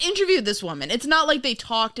hasn't even interviewed this woman. It's not like they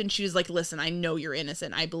talked and she was like, listen, I know you're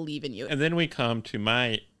innocent. I believe in you. And then we come to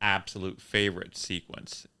my absolute favorite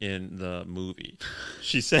sequence in the movie.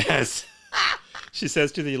 She says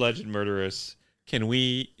to the alleged murderess,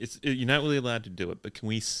 you're not really allowed to do it, but can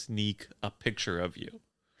we sneak a picture of you?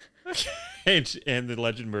 and the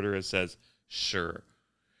alleged murderess says, sure.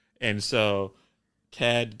 And so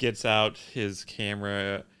Ted gets out his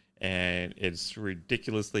camera, and it's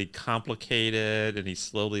ridiculously complicated, and he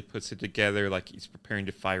slowly puts it together like he's preparing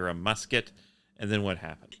to fire a musket. And then what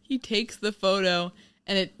happens? He takes the photo,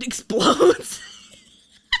 and it explodes.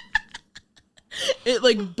 It,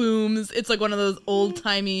 like, booms. It's like one of those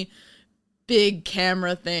old-timey big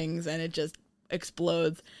camera things, and it just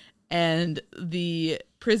explodes. And the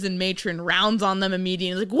prison matron rounds on them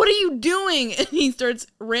immediately. Like, what are you doing? And he starts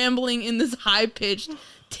rambling in this high-pitched,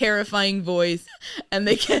 terrifying voice, and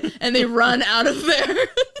they run out of there.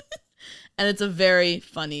 And it's a very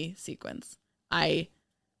funny sequence. I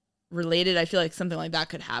feel like something like that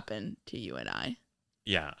could happen to you and I.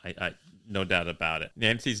 Yeah, I no doubt about it.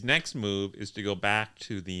 Nancy's next move is to go back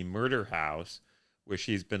to the murder house where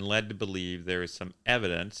she's been led to believe there is some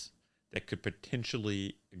evidence that could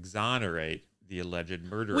potentially exonerate the alleged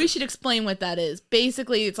murderer. We should explain what that is.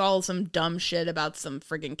 Basically, it's all some dumb shit about some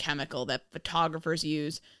friggin' chemical that photographers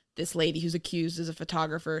use. This lady who's accused as a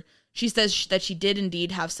photographer, she says that she did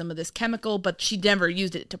indeed have some of this chemical, but she never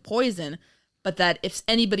used it to poison. But that if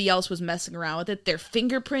anybody else was messing around with it, their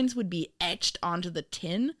fingerprints would be etched onto the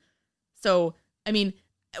tin. So, I mean,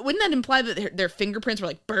 wouldn't that imply that their fingerprints were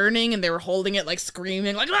like burning and they were holding it like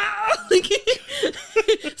screaming like, ah!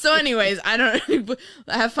 So anyways, I don't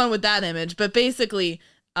have fun with that image. But basically,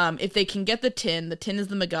 if they can get the tin is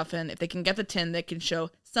the MacGuffin. If they can get the tin, they can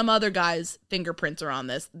show some other guy's fingerprints are on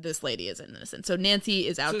this. This lady is innocent. So Nancy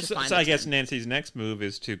is out to find So I guess tin. Nancy's next move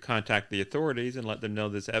is to contact the authorities and let them know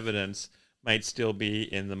this evidence might still be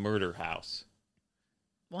in the murder house.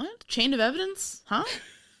 What? Chain of evidence? Huh?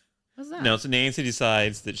 What's that? No, so Nancy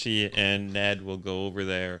decides that she and Ned will go over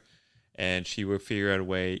there and she will figure out a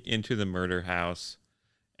way into the murder house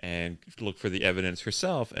and look for the evidence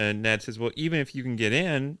herself. And Ned says, well, even if you can get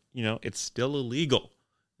in, it's still illegal.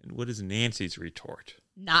 And what is Nancy's retort?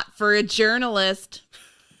 Not for a journalist.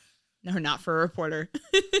 No, not for a reporter.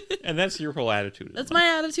 And that's your whole attitude. That's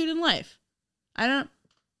my attitude in life. I'm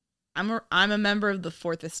a member of the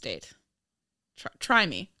Fourth Estate. Try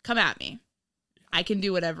me. Come at me. I can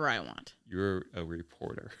do whatever I want. You're a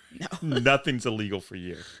reporter. No. Nothing's illegal for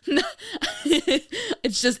you.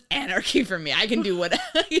 it's just anarchy for me. I can do what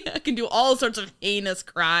I can do all sorts of heinous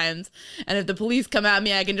crimes, and if the police come at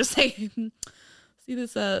me, I can just say, see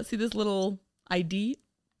this little ID.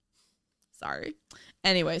 Sorry.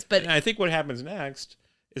 Anyways, but and I think what happens next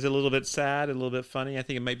is a little bit sad, a little bit funny. I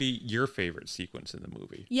think it might be your favorite sequence in the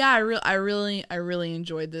movie. Yeah, I really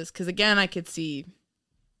enjoyed this because again, I could see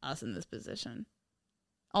us in this position.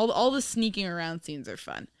 All the sneaking around scenes are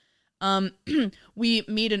fun. We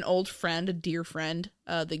meet an old friend, a dear friend,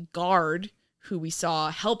 the guard who we saw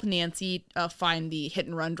help Nancy find the hit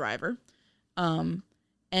and run driver.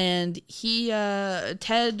 And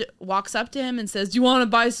Ted walks up to him and says, "Do you want to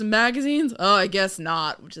buy some magazines?" "Oh, I guess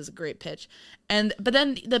not," which is a great pitch. But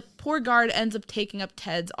then the poor guard ends up taking up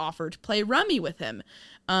Ted's offer to play rummy with him.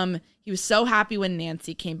 He was so happy when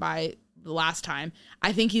Nancy came by the last time.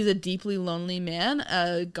 I think he's a deeply lonely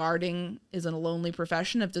man. Guarding is a lonely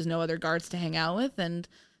profession if there's no other guards to hang out with. And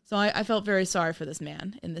so I felt very sorry for this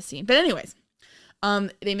man in this scene. But anyways,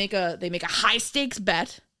 they make a high stakes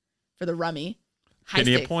bet for the rummy.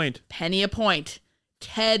 Penny a point. Penny a point.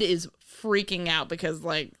 Ted is freaking out because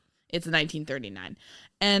like it's 1939.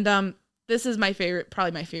 And this is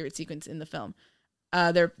probably my favorite sequence in the film.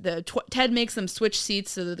 Ted makes them switch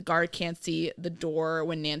seats so that the guard can't see the door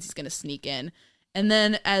when Nancy's going to sneak in. And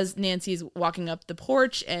then as Nancy's walking up the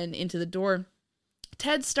porch and into the door,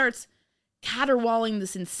 Ted starts caterwauling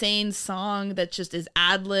this insane song that just is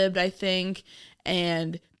ad-libbed, I think,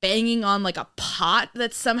 and banging on like a pot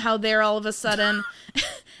that's somehow there all of a sudden.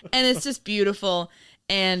 And it's just beautiful.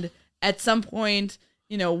 And at some point,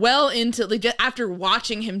 well into like after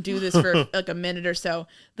watching him do this for like a minute or so,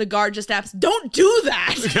 the guard just asks, "Don't do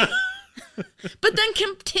that." But then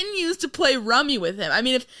continues to play rummy with him. I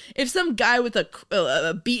mean, if some guy with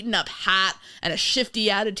a beaten up hat and a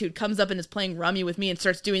shifty attitude comes up and is playing rummy with me and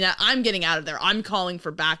starts doing that, I'm getting out of there. I'm calling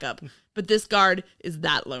for backup. But this guard is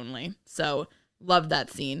that lonely. So love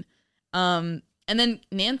that scene. And then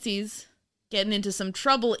Nancy's getting into some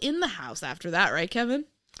trouble in the house after that, right, Kevin?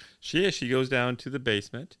 She is. She goes down to the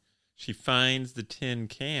basement. She finds the tin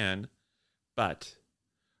can, but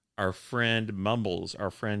our friend Mumbles,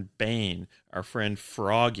 our friend Bane, our friend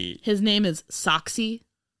Froggy. His name is Soxy.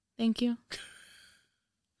 Thank you.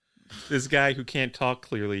 This guy who can't talk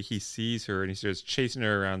clearly, he sees her and he starts chasing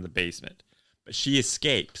her around the basement. But she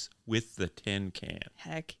escapes with the tin can.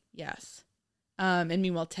 Heck yes. And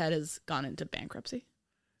meanwhile, Ted has gone into bankruptcy.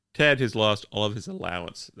 Ted has lost all of his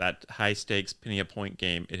allowance. That high-stakes penny-a-point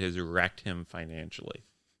game, it has wrecked him financially.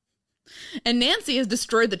 And Nancy has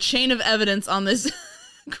destroyed the chain of evidence on this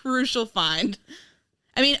crucial find.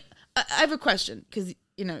 I mean, I have a question, because,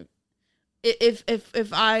 if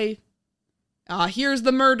I, here's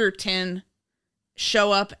the murder tin,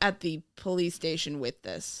 show up at the police station with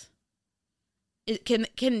this, can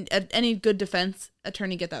any good defense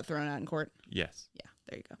attorney get that thrown out in court? Yes. Yeah,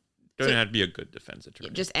 there you go. Don't have to be a good defense attorney.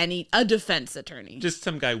 Yeah, just a defense attorney. Just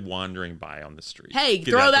some guy wandering by on the street. Hey,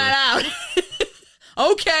 throw that out.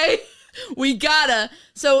 Okay, we gotta.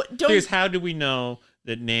 So Here's how do we know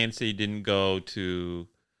that Nancy didn't go to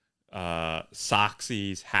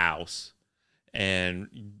Soxy's house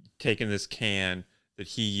and taken this can that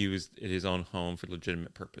he used at his own home for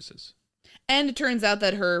legitimate purposes? And it turns out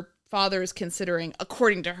that her father is considering,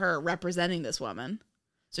 according to her, representing this woman.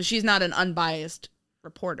 So she's not an unbiased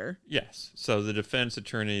reporter. Yes. So the defense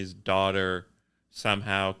attorney's daughter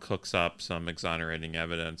somehow cooks up some exonerating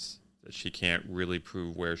evidence that she can't really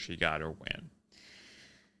prove where she got or when.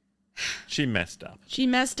 She messed up. She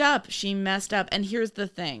messed up. And here's the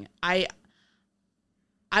thing. I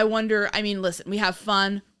wonder, I mean, listen, we have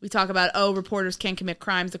fun. We talk about, reporters can't commit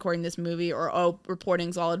crimes according to this movie, or,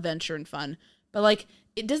 reporting's all adventure and fun. But like,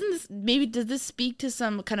 does this speak to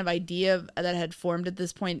some kind of idea that had formed at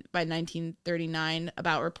this point by 1939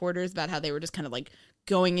 about reporters, about how they were just kind of like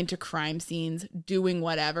going into crime scenes, doing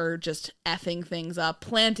whatever, just effing things up,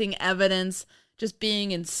 planting evidence, just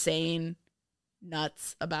being insane,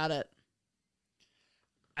 nuts about it?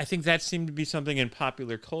 I think that seemed to be something in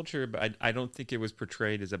popular culture, but I don't think it was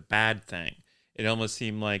portrayed as a bad thing. It almost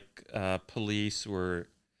seemed like police were...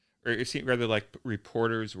 or it seemed rather like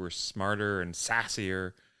reporters were smarter and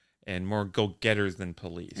sassier and more go-getters than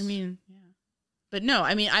police. I mean, yeah. But no,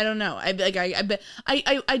 I mean, I don't know. I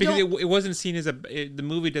don't... It wasn't seen as the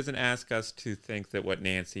movie doesn't ask us to think that what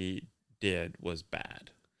Nancy did was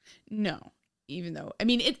bad. No, even though, I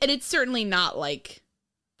mean, it's certainly not like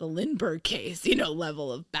the Lindbergh case,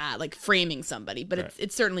 level of bad, like framing somebody, but right.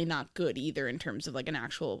 It's certainly not good either in terms of like an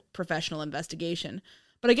actual professional investigation.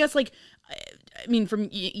 But I guess, like, I mean, from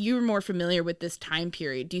you're more familiar with this time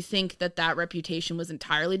period. Do you think that reputation was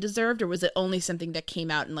entirely deserved, or was it only something that came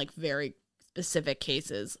out in like very specific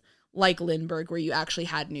cases like Lindbergh, where you actually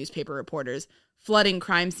had newspaper reporters flooding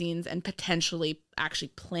crime scenes and potentially actually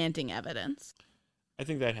planting evidence. I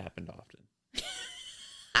think that happened often.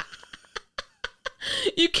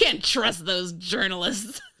 You can't trust those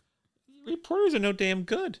journalists. Reporters are no damn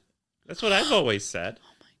good. That's what I've always said.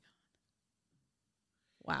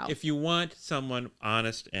 Wow. If you want someone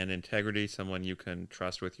honest and integrity, someone you can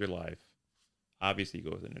trust with your life, obviously you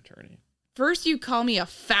go with an attorney. First you call me a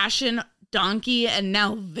fashion donkey, and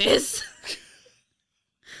now this?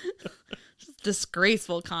 Just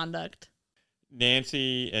disgraceful conduct.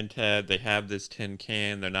 Nancy and Ted, they have this tin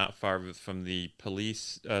can. They're not far from the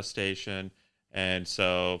police station. And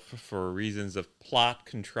so for reasons of plot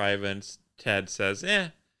contrivance, Ted says,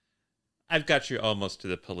 I've got you almost to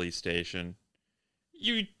the police station.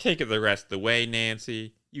 You take it the rest of the way,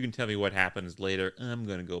 Nancy. You can tell me what happens later. I'm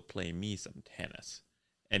going to go play me some tennis.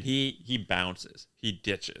 And he bounces. He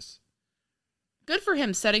ditches. Good for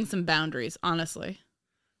him setting some boundaries, honestly.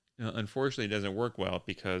 Unfortunately, it doesn't work well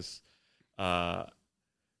because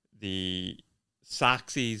the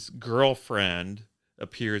Soxy's girlfriend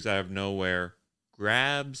appears out of nowhere,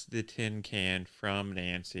 grabs the tin can from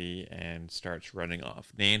Nancy, and starts running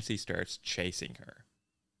off. Nancy starts chasing her.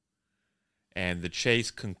 And the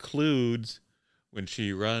chase concludes when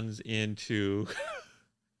she runs into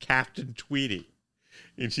Captain Tweedy.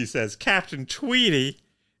 And she says, Captain Tweedy,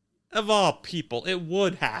 of all people, it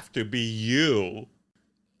would have to be you.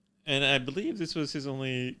 And I believe this was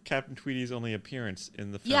Captain Tweedy's only appearance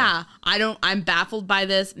in the film. Yeah, I'm baffled by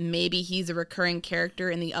this. Maybe he's a recurring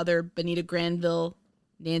character in the other Bonita Granville,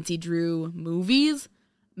 Nancy Drew movies.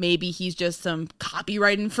 Maybe he's just some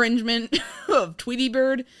copyright infringement of Tweety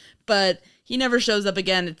Bird, but he never shows up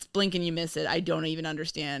again. It's blink and you miss it. I don't even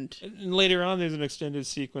understand. And later on, there's an extended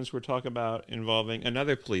sequence we're talking about involving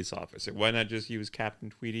another police officer. Why not just use Captain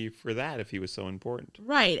Tweedy for that if he was so important?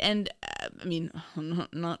 Right, and I mean,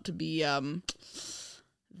 not to be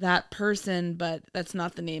that person, but that's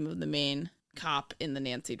not the name of the main cop in the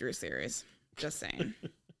Nancy Drew series. Just saying.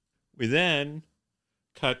 We then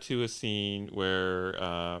cut to a scene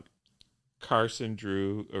where Carson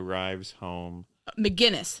Drew arrives home.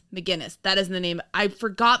 McGinnis. That is the name. I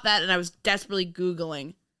forgot that, and I was desperately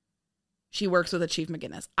Googling. She works with a Chief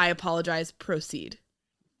McGinnis. I apologize. Proceed.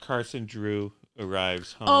 Carson Drew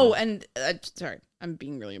arrives home. Oh, and sorry, I'm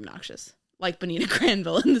being really obnoxious, like Bonita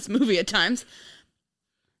Granville in this movie at times.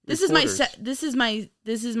 This is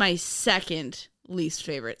my second least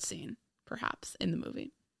favorite scene, perhaps, in the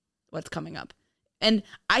movie. What's coming up, and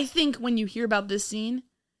I think when you hear about this scene,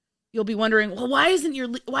 you'll be wondering, well, why isn't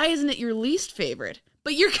it your least favorite?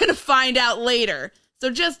 But you're gonna find out later.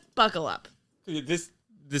 So just buckle up. This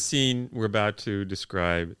scene we're about to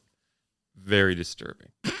describe, very disturbing.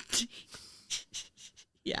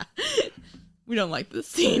 Yeah, we don't like this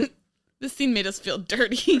scene. This scene made us feel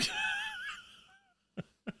dirty.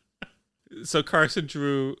 So Carson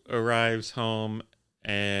Drew arrives home,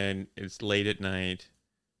 and it's late at night.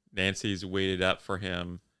 Nancy's waited up for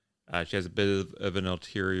him. She has a bit of an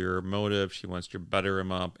ulterior motive. She wants to butter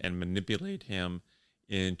him up and manipulate him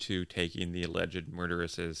into taking the alleged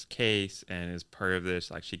murderess's case. And as part of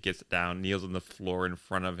this, like, she gets down, kneels on the floor in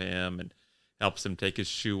front of him, and helps him take his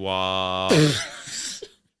shoe off.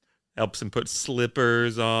 Helps him put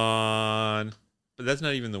slippers on. But that's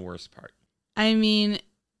not even the worst part. I mean,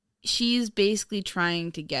 she's basically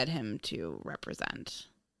trying to get him to represent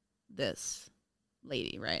this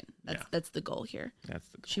lady, right? That's the goal here. That's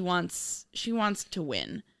the goal. She wants to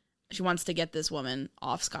win. She wants to get this woman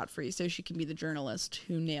off scot-free so she can be the journalist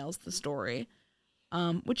who nails the story,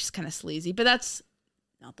 which is kind of sleazy, but that's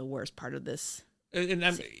not the worst part of this. He's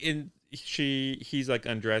like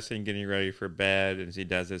undressing, getting ready for bed, and as he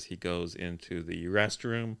does this, he goes into the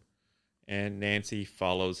restroom, and Nancy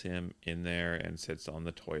follows him in there and sits on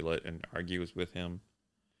the toilet and argues with him,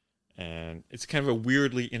 and it's kind of a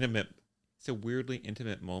weirdly intimate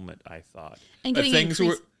moment, I thought. And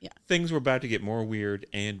things were about to get more weird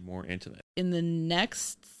and more intimate. In the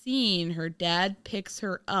next scene, her dad picks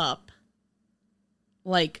her up,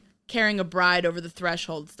 like carrying a bride over the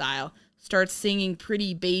threshold style, starts singing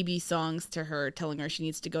pretty baby songs to her, telling her she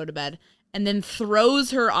needs to go to bed, and then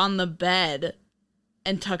throws her on the bed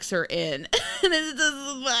and tucks her in. And it's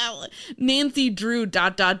just, wow. Nancy Drew ...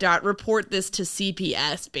 report this to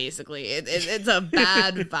CPS, basically. It's a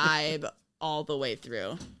bad vibe all the way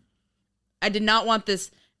through. I did not want this.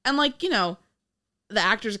 And like, you know, the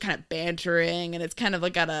actors are kind of bantering and it's kind of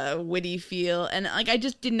like got a witty feel. And like, I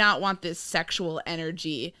just did not want this sexual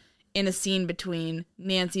energy in a scene between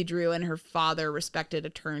Nancy Drew and her father, respected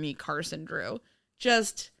attorney Carson Drew.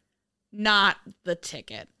 Just not the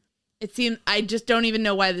ticket. It seemed, I just don't even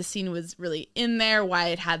know why the scene was really in there, why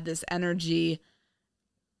it had this energy,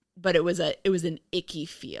 but it was an icky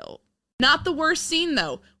feel. Not the worst scene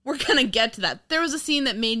though. We're going to get to that. There was a scene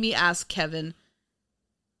that made me ask Kevin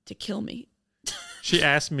to kill me. She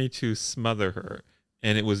asked me to smother her,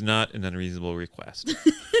 and it was not an unreasonable request.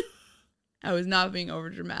 I was not being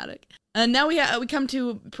overdramatic. And now we come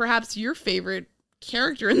to perhaps your favorite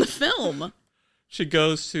character in the film. She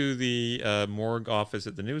goes to the morgue office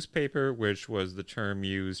at the newspaper, which was the term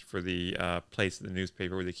used for the place in the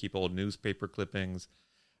newspaper where they keep old newspaper clippings.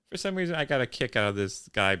 For some reason, I got a kick out of this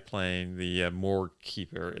guy playing the morgue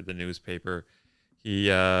keeper at the newspaper. He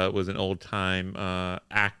was an old-time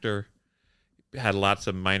actor, had lots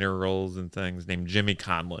of minor roles and things, named Jimmy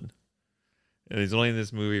Conlon. And he's only in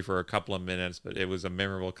this movie for a couple of minutes, but it was a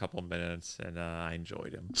memorable couple of minutes, and I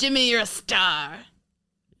enjoyed him. Jimmy, you're a star.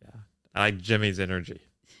 I like Jimmy's energy.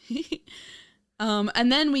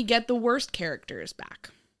 And then we get the worst characters back.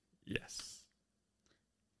 Yes.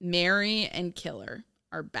 Mary and Killer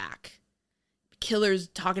are back. Killer's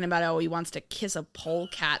talking about how he wants to kiss a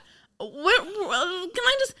polecat.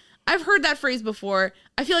 I've heard that phrase before.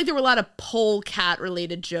 I feel like there were a lot of polecat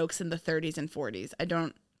related jokes in the 30s and 40s.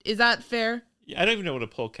 Is that fair? Yeah, I don't even know what a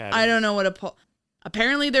polecat is. I don't know what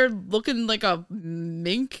apparently they're looking like a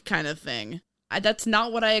mink kind of thing. That's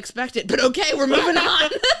not what I expected, but okay, we're moving on.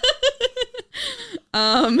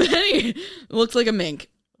 Anyway, looks like a mink.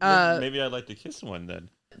 Maybe I'd like to kiss one then.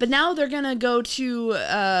 But now they're gonna go to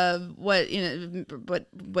what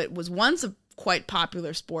was once a quite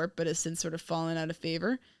popular sport, but has since sort of fallen out of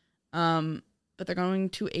favor. But they're going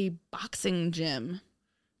to a boxing gym.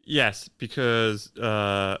 Yes, because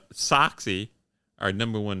Soxy, our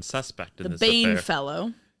number one suspect in this Bane affair,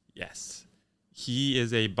 fellow. Yes. He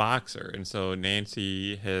is a boxer, and so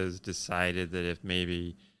Nancy has decided that if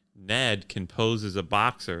maybe Ned can pose as a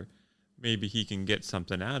boxer, maybe he can get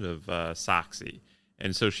something out of Soxy.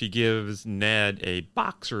 And so she gives Ned a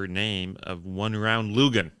boxer name of One Round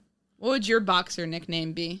Lugan. What would your boxer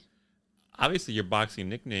nickname be? Obviously, your boxing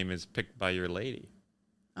nickname is picked by your lady.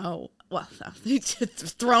 Oh, well,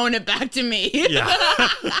 just throwing it back to me. Yeah.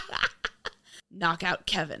 Knockout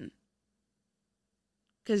Kevin.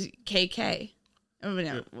 Because KK. Oh,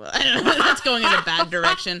 no. Well, I don't know. That's going in a bad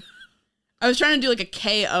direction. I was trying to do like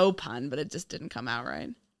a KO pun, but it just didn't come out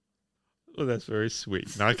right. Oh, that's very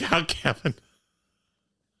sweet. Knockout Kevin.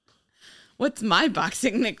 What's my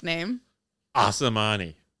boxing nickname?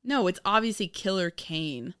 Asamani. No, it's obviously Killer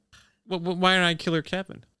Kane. Well, why don't I Killer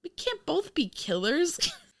Kevin? We can't both be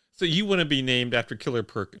killers. So you want to be named after Killer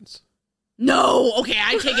Perkins? No. Okay,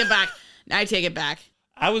 I take it back. I take it back.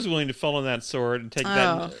 I was willing to fall on that sword and take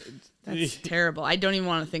that. That's terrible. I don't even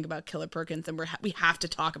want to think about Killer Perkins, and we have to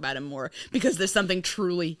talk about him more because there's something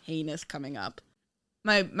truly heinous coming up.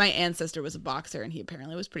 My ancestor was a boxer, and he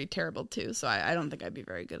apparently was pretty terrible too. So I don't think I'd be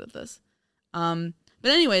very good at this. But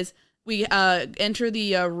anyways, we enter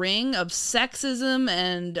the ring of sexism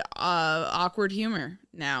and awkward humor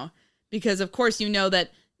now, because of course you know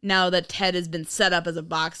that now that Ted has been set up as a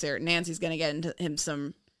boxer, Nancy's gonna get into him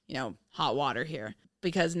some hot water here.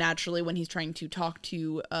 Because naturally, when he's trying to talk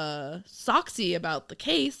to Soxy about the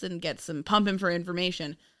case and pump him for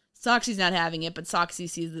information, Soxy's not having it. But Soxy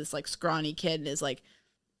sees this like scrawny kid and is like,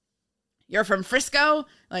 "You're from Frisco?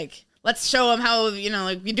 Like, let's show him how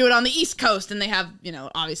like you do it on the East Coast." And they have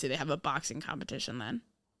obviously they have a boxing competition then.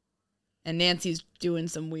 And Nancy's doing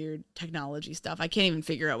some weird technology stuff. I can't even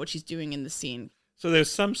figure out what she's doing in the scene. So there's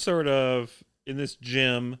some sort of in this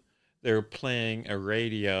gym. They're playing a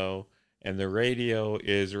radio. And the radio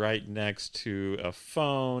is right next to a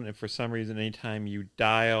phone. And for some reason, anytime you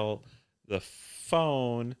dial the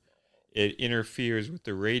phone, it interferes with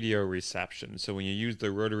the radio reception. So when you use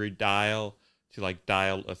the rotary dial to like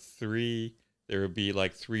dial a 3, there would be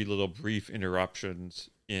like 3 little brief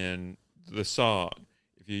interruptions in the song.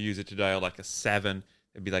 If you use it to dial like a 7,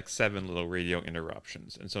 it'd be like 7 little radio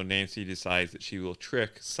interruptions. And so Nancy decides that she will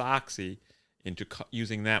trick Soxy into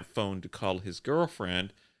using that phone to call his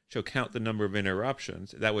girlfriend. She'll count the number of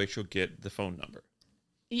interruptions. That way she'll get the phone number.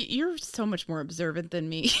 You're so much more observant than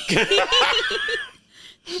me.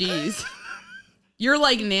 Jeez. You're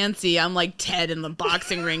like Nancy. I'm like Ted in the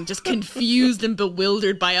boxing ring, just confused and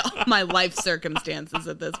bewildered by all my life circumstances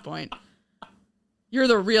at this point. You're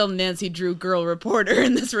the real Nancy Drew girl reporter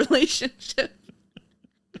in this relationship.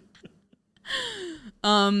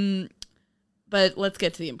 But let's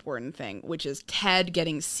get to the important thing, which is Ted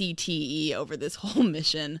getting CTE over this whole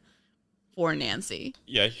mission for Nancy.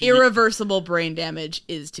 Yeah, irreversible brain damage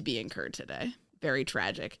is to be incurred today. Very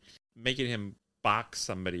tragic. Making him box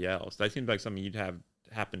somebody else. That seems like something you'd have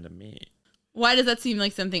happen to me. Why does that seem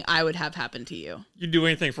like something I would have happen to you? You'd do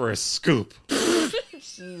anything for a scoop.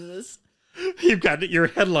 Jesus. You've got your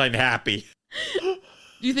headline happy. Do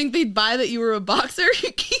you think they'd buy that you were a boxer?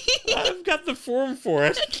 I've got the form for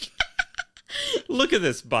it. Look at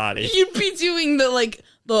this body. You'd be doing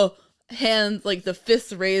the hands, like the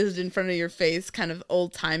fists raised in front of your face, kind of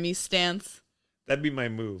old-timey stance. That'd be my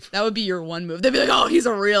move. That would be your one move. They'd be like, oh, he's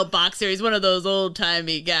a real boxer. He's one of those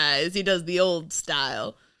old-timey guys. He does the old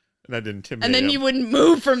style. And that'd intimidate And then him. you wouldn't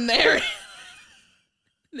move from there.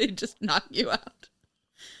 They'd just knock you out.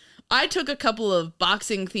 I took a couple of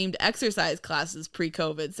boxing-themed exercise classes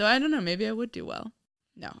pre-COVID, so I don't know. Maybe I would do well.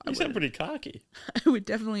 No, I You sound wouldn't. pretty cocky. I would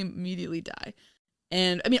definitely immediately die.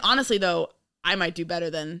 And, I mean, honestly, though, I might do better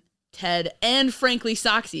than Ted and, frankly,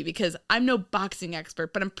 Soxy, because I'm no boxing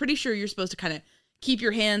expert, but I'm pretty sure you're supposed to kind of keep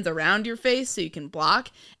your hands around your face so you can block.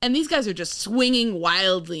 And these guys are just swinging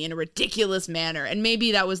wildly in a ridiculous manner. And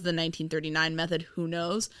maybe that was the 1939 method. Who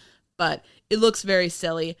knows? But it looks very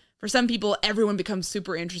silly. For some people, everyone becomes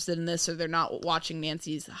super interested in this, so they're not watching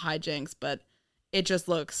Nancy's hijinks, but it just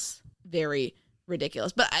looks very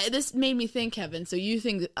ridiculous. But this made me think, Kevin, so you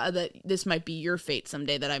think that this might be your fate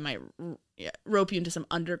someday, that I might rope you into some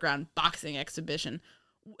underground boxing exhibition.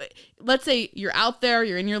 Let's say you're out there,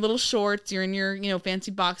 you're in your little shorts, you're in your,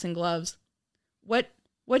 fancy boxing gloves. What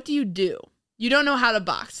do you do? You don't know how to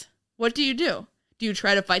box. What do you do? Do you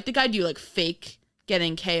try to fight the guy? Do you fake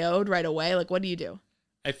getting KO'd right away? What do you do?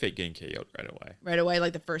 I fake getting KO'd right away. Right away,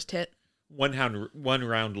 like the first hit? One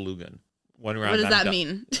round Lugan. One round. What does I'm that done.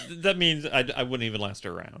 mean? That means I wouldn't even last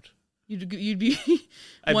a round. You'd be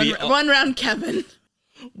I'd one, be- one round Kevin.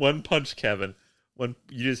 One punch, Kevin. You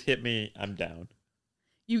just hit me, I'm down.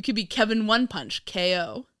 You could be Kevin One Punch,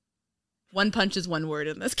 KO. One punch is one word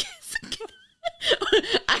in this case.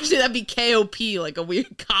 Actually, that'd be KOP, like a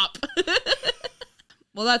weird cop.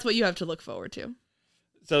 Well, that's what you have to look forward to.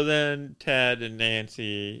 So then Ted and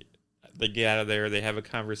Nancy, they get out of there. They have a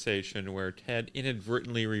conversation where Ted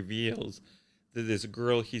inadvertently reveals that this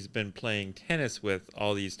girl he's been playing tennis with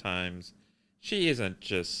all these times, she isn't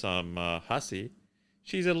just some hussy.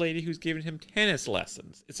 She's a lady who's given him tennis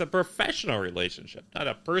lessons. It's a professional relationship, not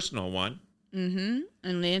a personal one. Mm-hmm.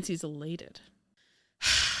 And Nancy's elated.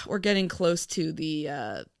 We're getting close to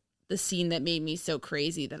the scene that made me so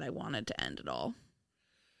crazy that I wanted to end it all.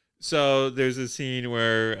 So there's a scene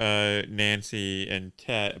where Nancy and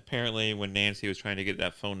Ted, apparently when Nancy was trying to get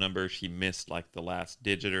that phone number, she missed the last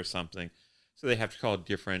digit or something. So they have to call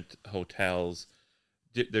different hotels.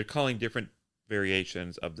 They're calling different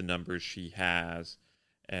variations of the numbers she has.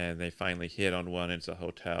 And they finally hit on one. It's a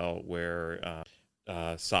hotel where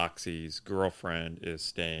Soxy's girlfriend is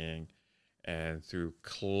staying. And through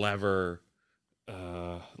clever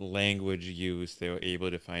language use, they were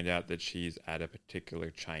able to find out that she's at a particular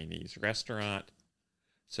Chinese restaurant.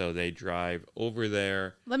 So they drive over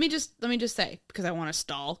there. Let me just say, because I want to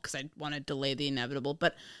stall, because I want to delay the inevitable.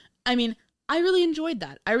 But I mean, I really enjoyed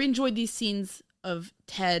that. I enjoyed these scenes of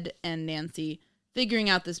Ted and Nancy figuring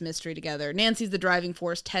out this mystery together. Nancy's the driving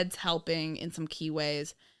force. Ted's helping in some key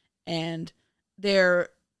ways. And they're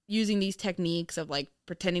using these techniques of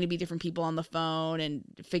pretending to be different people on the phone and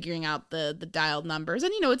figuring out the dialed numbers.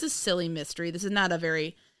 And, it's a silly mystery. This is not a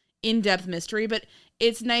very in-depth mystery, but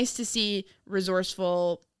it's nice to see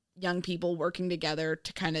resourceful young people working together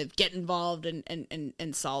to kind of get involved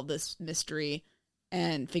and solve this mystery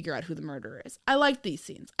and figure out who the murderer is. I like these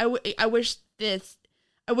scenes. I wish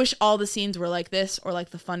all the scenes were like this, or like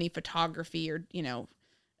the funny photography, or,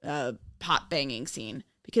 pot banging scene,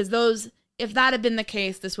 because if that had been the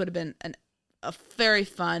case, this would have been a very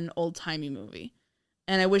fun old-timey movie.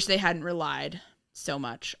 And I wish they hadn't relied so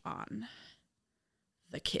much on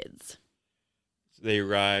the kids. So they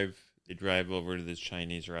drive over to this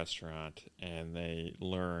Chinese restaurant, and they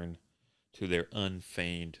learn, to their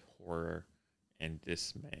unfeigned horror and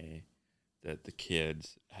dismay, that the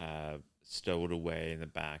kids have stowed away in the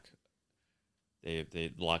back.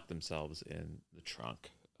 They locked themselves in the trunk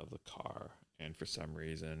of the car, and for some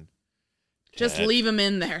reason, Just leave them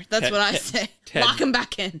in there. That's what I say. Lock them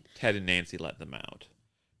back in. Ted and Nancy let them out.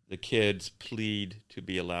 The kids plead to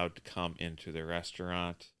be allowed to come into the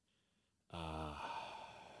restaurant.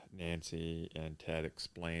 Nancy and Ted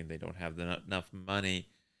explain they don't have enough money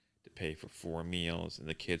to pay for 4 meals, and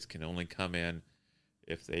the kids can only come in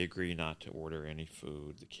if they agree not to order any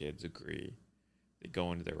food. The kids agree. They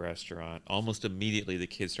go into the restaurant. Almost immediately, the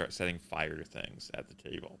kids start setting fire to things at the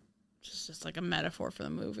table. Just like a metaphor for the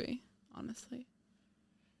movie, honestly.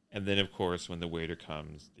 And then, of course, when the waiter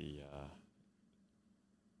comes,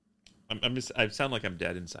 I sound like I'm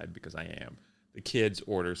dead inside because I am. The kids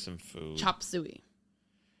order some food. Chop suey.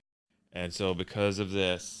 And so because of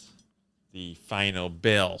this, the final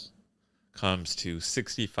bill comes to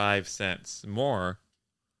 65 cents more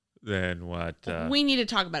than what... we need to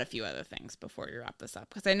talk about a few other things before you wrap this up,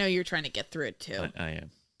 because I know you're trying to get through it too. I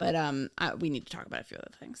am. But we need to talk about a few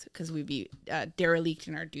other things, because we'd be derelict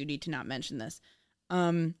in our duty to not mention this.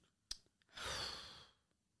 God.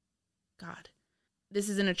 This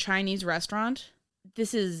is in a Chinese restaurant.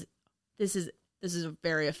 This is a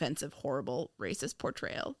very offensive, horrible, racist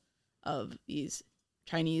portrayal of these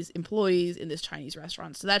Chinese employees in this Chinese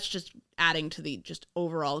restaurant. So that's just adding to the just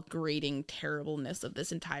overall grating terribleness of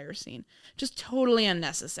this entire scene. Just totally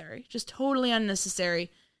unnecessary. Just totally unnecessary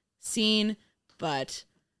scene. But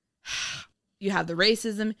you have the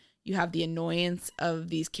racism, you have the annoyance of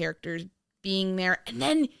these characters being there. And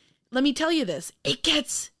then, let me tell you this, it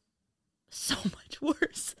gets so much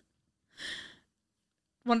worse.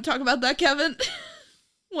 Want to talk about that, Kevin?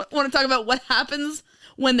 Want to talk about what happens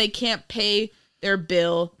when they can't pay their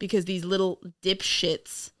bill because these little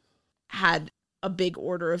dipshits had a big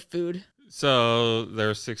order of food? So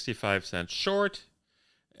they're 65 cents short.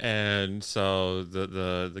 And so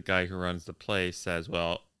the guy who runs the place says,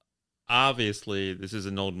 well, obviously this is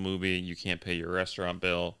an old movie. You can't pay your restaurant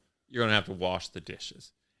bill. You're going to have to wash the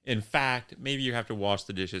dishes. In fact, maybe you have to wash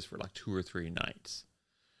the dishes for like 2 or 3 nights.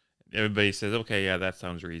 Everybody says, okay, yeah, that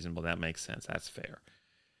sounds reasonable. That makes sense. That's fair.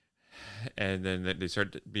 And then they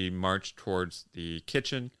start to be marched towards the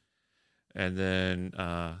kitchen. And then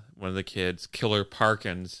one of the kids, Killer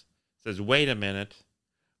Parkins, says, wait a minute.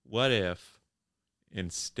 What if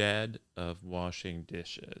instead of washing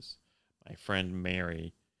dishes, my friend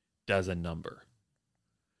Mary does a number?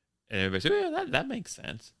 And everybody says, yeah, that makes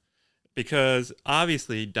sense. Because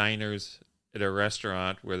obviously diners at a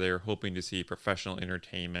restaurant where they're hoping to see professional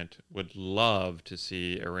entertainment would love to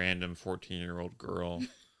see a random 14-year-old girl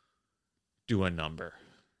do a number.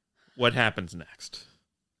 What happens next?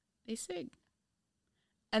 They sing.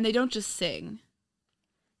 And they don't just sing.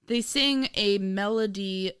 They sing a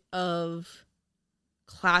melody of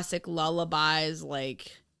classic lullabies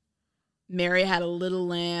like Mary Had a Little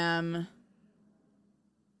Lamb.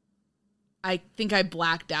 I think I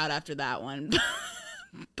blacked out after that one.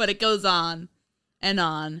 But it goes on and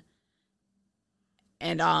on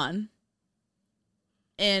and on.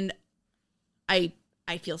 And I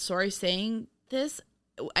feel sorry saying this.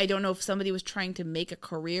 I don't know if somebody was trying to make a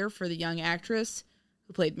career for the young actress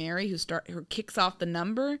who played Mary, who kicks off the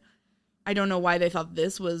number. I don't know why they thought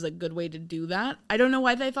this was a good way to do that. I don't know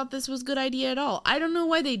why they thought this was a good idea at all. I don't know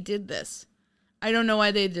why they did this.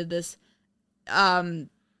 I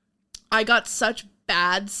got such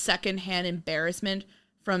bad secondhand embarrassment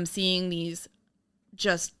from seeing these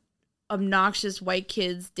just obnoxious white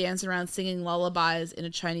kids dancing around singing lullabies in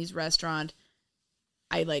a Chinese restaurant.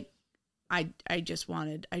 I just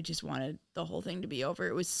wanted the whole thing to be over.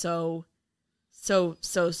 It was so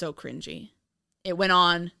cringy. It went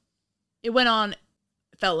on. It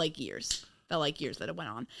felt like years that it went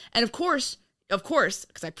on. And of course,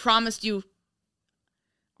 because I promised you,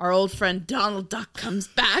 our old friend Donald Duck comes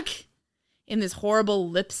back in this horrible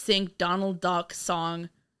lip sync Donald Duck song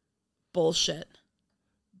bullshit.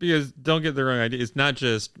 Because don't get the wrong idea. It's not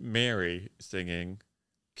just Mary singing.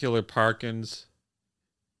 Killer Parkins,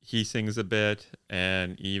 he sings a bit,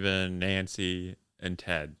 and even Nancy and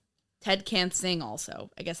Ted. Ted can't sing also.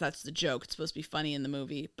 I guess that's the joke. It's supposed to be funny in the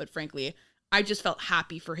movie. But frankly, I just felt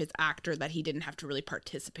happy for his actor that he didn't have to really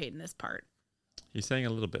participate in this part. He sang a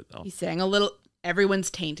little bit, though. He sang a little. Everyone's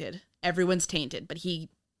tainted. But he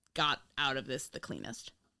got out of this the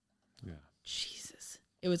cleanest. Yeah. Jesus.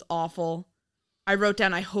 It was awful. I wrote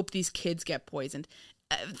down, I hope these kids get poisoned.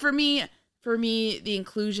 For me, the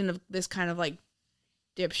inclusion of this kind of like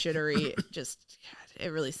dipshittery it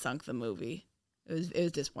really sunk the movie. It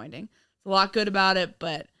was disappointing. There's a lot good about it,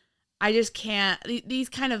 but I just can't. These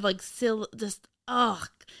kind of like silly,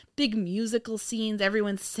 big musical scenes,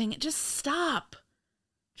 everyone's singing. Just stop.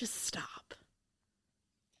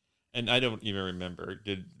 And I don't even remember.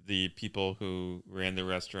 Did the people who ran the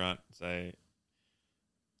restaurant say,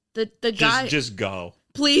 the guy just go,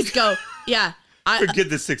 please go? Yeah. Forget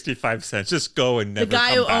the 65 cents. Just go and never come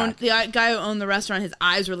back. The guy who owned the restaurant, his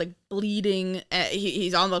eyes were like bleeding.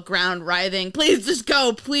 He's on the ground writhing. Please just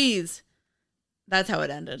go, please. That's how it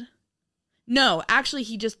ended. No, actually,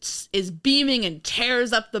 he just is beaming and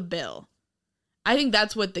tears up the bill. I think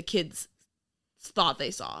that's what the kids thought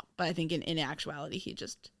they saw. But I think in actuality, he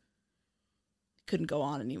just couldn't go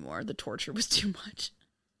on anymore. The torture was too much.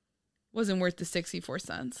 Wasn't worth the 64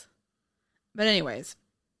 cents. But anyways.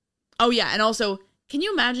 Oh, yeah. And also, can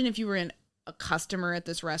you imagine if you were a customer at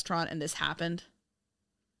this restaurant and this happened?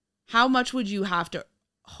 How much would you have to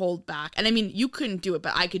hold back. And I mean, you couldn't do it,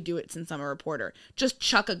 but I could do it since I'm a reporter. Just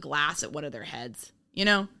chuck a glass at one of their heads. You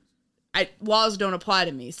know, laws don't apply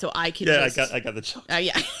to me, so I can. Yeah, just, I got the chuck.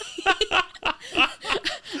 yeah.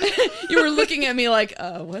 You were looking at me like,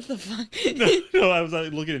 what the fuck? No, I was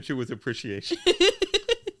looking at you with appreciation.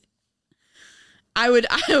 I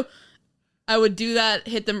would do that,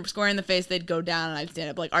 hit them square in the face, they'd go down, and I'd stand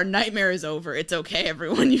up like, our nightmare is over. It's okay,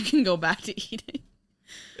 everyone. You can go back to eating.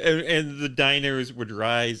 And the diners would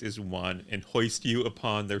rise as one and hoist you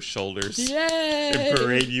upon their shoulders. Yay! And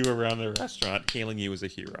parade you around the restaurant, hailing you as a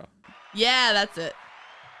hero. Yeah, that's it.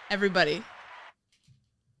 Everybody.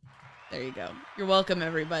 There you go. You're welcome,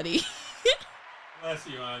 everybody. Bless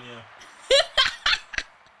you, Anya.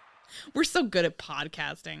 We're so good at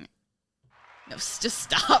podcasting. No, just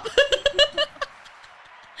stop.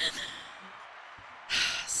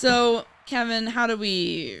 So, Kevin, how do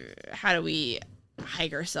we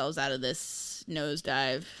hike ourselves out of this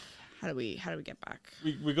nosedive? How do we get back?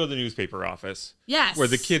 We go to the newspaper office. Yes. Where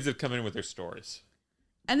the kids have come in with their stories.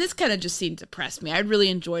 And this kind of just seemed to depress me. I'd really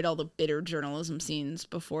enjoyed all the bitter journalism scenes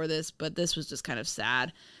before this, but this was just kind of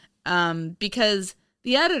sad. Because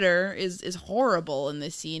the editor is horrible in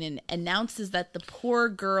this scene and announces that the poor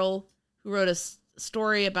girl who wrote a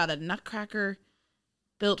story about a nutcracker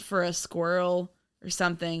built for a squirrel or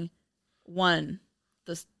something won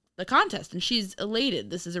the contest, and she's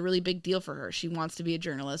elated. This is a really big deal for her. She wants to be a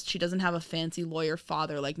journalist. She doesn't have a fancy lawyer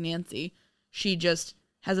father like Nancy. She just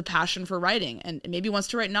has a passion for writing and maybe wants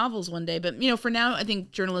to write novels one day. But, for now, I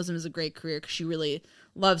think journalism is a great career because she really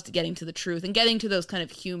loves getting to the truth and getting to those kind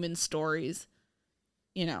of human stories,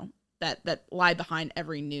 that lie behind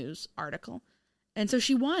every news article. And so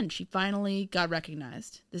she won. She finally got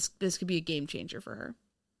recognized. This could be a game changer for her.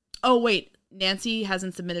 Oh, wait. Nancy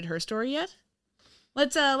hasn't submitted her story yet?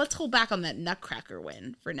 Let's hold back on that nutcracker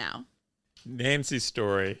win for now. Nancy's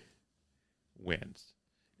story wins.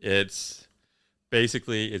 It's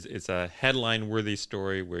basically it's a headline-worthy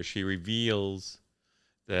story where she reveals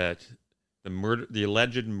that the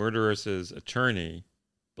alleged murderess's attorney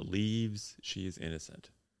believes she is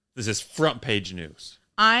innocent. This is front page news.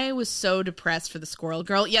 I was so depressed for the squirrel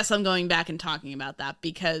girl. Yes, I'm going back and talking about that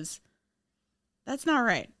because that's not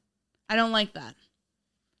right. I don't like that.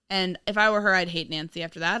 And if I were her, I'd hate Nancy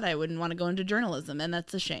after that. I wouldn't want to go into journalism, and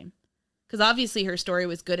that's a shame. Because obviously her story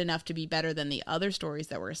was good enough to be better than the other stories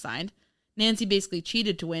that were assigned. Nancy basically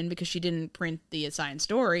cheated to win because she didn't print the assigned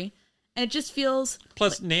story. And it just feels...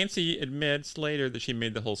 Plus, Nancy admits later that she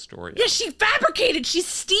made the whole story up. Yeah, she fabricated. She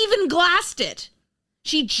Stephen Glassed it.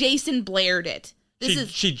 She Jason Blaired it.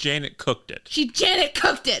 She Janet cooked it. She Janet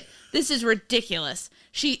cooked it. This is ridiculous.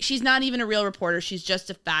 She's not even a real reporter. She's just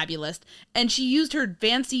a fabulist. And she used her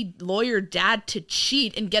fancy lawyer dad to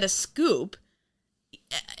cheat and get a scoop.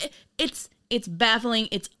 It's baffling.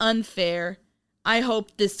 It's unfair. I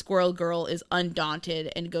hope this squirrel girl is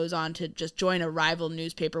undaunted and goes on to just join a rival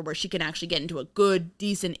newspaper where she can actually get into a good,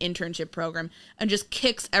 decent internship program and just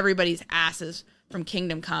kicks everybody's asses from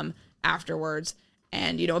Kingdom Come afterwards.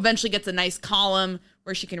 And, eventually gets a nice column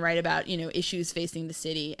where she can write about, issues facing the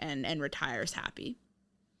city and retires happy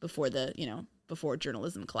before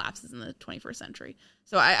journalism collapses in the 21st century.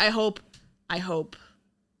 So I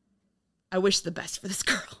wish the best for this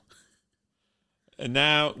girl. And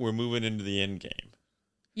now we're moving into the end game.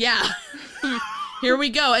 Yeah. Here we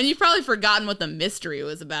go. And you've probably forgotten what the mystery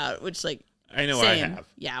was about, which I know same. I have.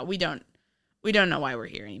 Yeah, we don't know why we're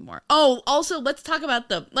here anymore. Oh, also let's talk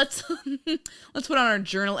about let's put on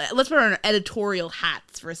our editorial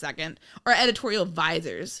hats for a second, or editorial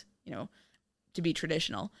visors, to be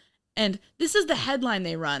traditional. And this is the headline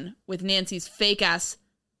they run with Nancy's fake ass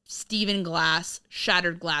Stephen Glass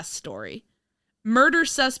shattered glass story. Murder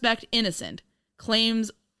suspect innocent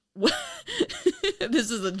claims. This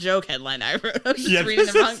is a joke headline I wrote. I'm just reading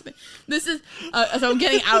the wrong thing. This is so I'm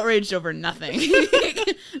getting outraged over nothing.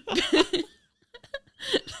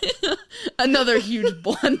 Another huge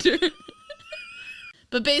blunder.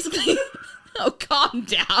 But basically, calm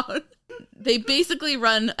down. They basically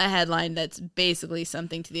run a headline that's basically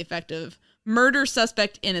something to the effect of murder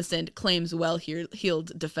suspect innocent claims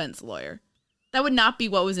well-heeled defense lawyer. That would not be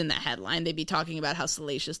what was in that headline. They'd be talking about how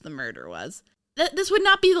salacious the murder was. This would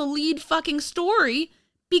not be the lead fucking story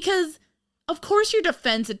because, of course, your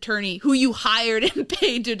defense attorney who you hired and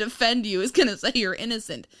paid to defend you is going to say you're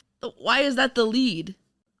innocent. Why is that the lead?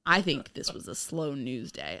 I think this was a slow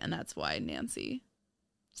news day, and that's why Nancy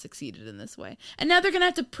succeeded in this way. And now they're going to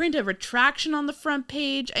have to print a retraction on the front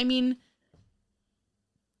page. I mean,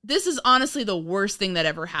 this is honestly the worst thing that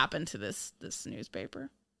ever happened to this newspaper,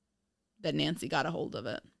 that Nancy got a hold of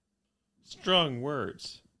it. Strong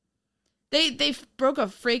words. They broke a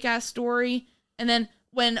fake ass story, and then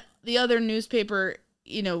when the other newspaper,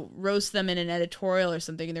 roasts them in an editorial or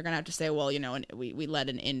something, they're gonna have to say, well, we let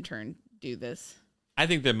an intern do this. I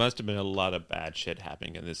think there must have been a lot of bad shit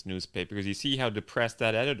happening in this newspaper because you see how depressed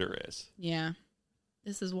that editor is. Yeah,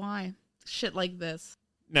 this is why shit like this.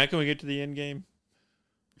 Now can we get to the end game?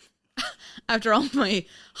 After all my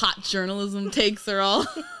hot journalism takes are all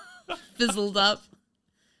fizzled up.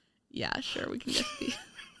 Yeah, sure, we can get to the...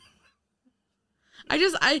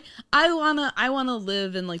 I wanna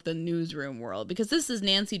live in like the newsroom world, because this is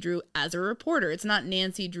Nancy Drew as a reporter. It's not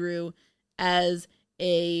Nancy Drew as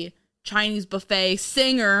a Chinese buffet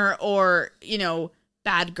singer or,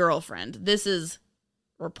 bad girlfriend. This is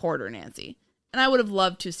reporter Nancy. And I would have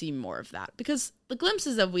loved to see more of that, because the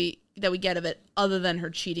glimpses that we get of it, other than her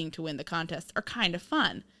cheating to win the contest, are kind of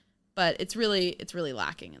fun. But it's really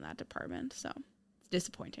lacking in that department. So it's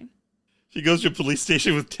disappointing. She goes to a police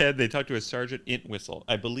station with Ted. They talk to a Sergeant Entwistle.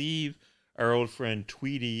 I believe our old friend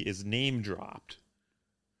Tweety is name dropped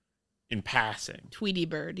in passing. Tweety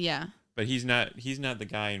Bird, yeah. But he's not the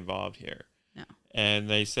guy involved here. No. And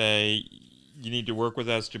they say, you need to work with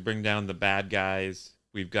us to bring down the bad guys.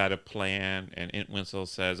 We've got a plan. And Entwistle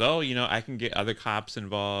says, I can get other cops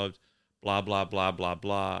involved, blah, blah, blah, blah,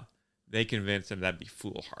 blah. They convince him that'd be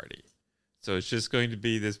foolhardy. So it's just going to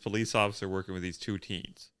be this police officer working with these two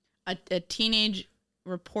teens. A teenage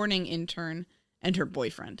reporting intern and her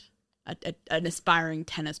boyfriend, an aspiring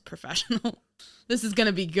tennis professional. This is going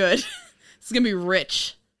to be good. This is going to be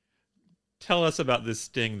rich. Tell us about this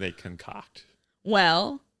sting they concoct.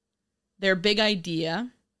 Well, their big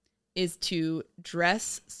idea is to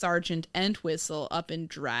dress Sergeant Entwistle up in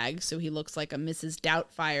drag so he looks like a Mrs.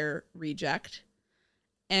 Doubtfire reject,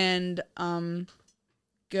 and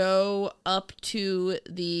go up to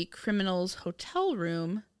the criminal's hotel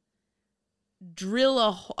room, drill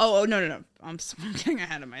a hole. Oh, no. I'm getting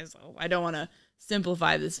ahead of myself. I don't want to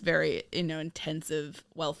simplify this very, intensive,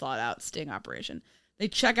 well thought out sting operation. They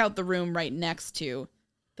check out the room right next to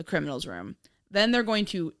the criminal's room. Then they're going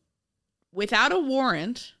to, without a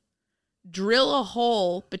warrant, drill a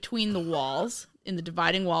hole between the walls, in the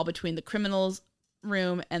dividing wall between the criminal's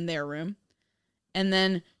room and their room, and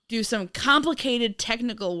then do some complicated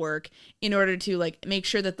technical work in order to make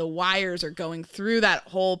sure that the wires are going through that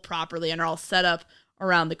hole properly and are all set up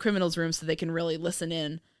around the criminal's room so they can really listen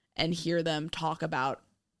in and hear them talk about,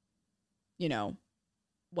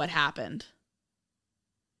 what happened,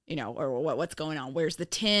 or what's going on. Where's the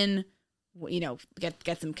tin?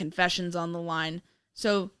 Get some confessions on the line.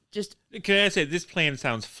 So just... Can I say, this plan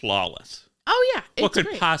sounds flawless. Oh, yeah. It's what could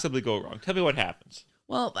great. possibly go wrong? Tell me what happens.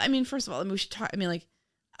 Well, first of all, we should talk...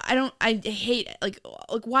 I hate,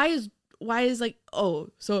 why is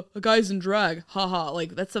so a guy's in drag, haha,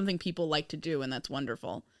 that's something people like to do, and that's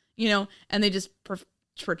wonderful, and they just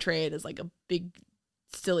portray it as a big,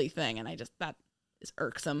 silly thing, and that is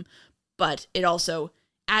irksome, but it also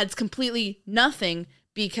adds completely nothing,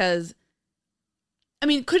 because,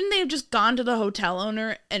 couldn't they have just gone to the hotel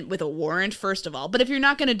owner and with a warrant, first of all? But if you're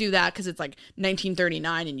not going to do that because it's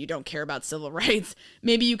 1939 and you don't care about civil rights,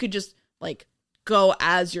 maybe you could just, go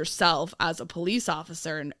as yourself as a police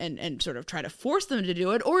officer and sort of try to force them to do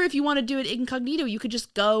it. Or if you want to do it incognito, you could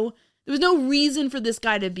just go. There was no reason for this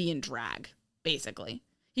guy to be in drag, basically.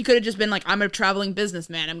 He could have just been I'm a traveling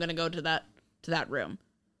businessman. I'm going to go to that room.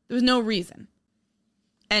 There was no reason.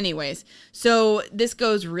 Anyways, so this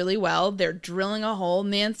goes really well. They're drilling a hole.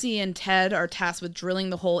 Nancy and Ted are tasked with drilling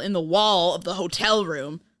the hole in the wall of the hotel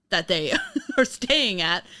room that they are staying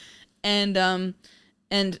at. And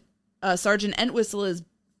Sergeant Entwistle is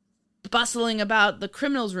bustling about the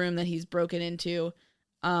criminal's room that he's broken into.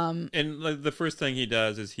 And the first thing he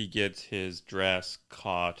does is he gets his dress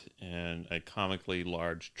caught in a comically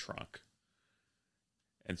large trunk.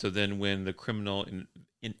 And so then when the criminal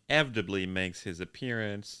inevitably makes his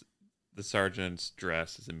appearance, the sergeant's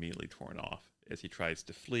dress is immediately torn off. As he tries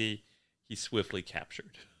to flee, he's swiftly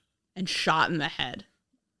captured. And shot in the head.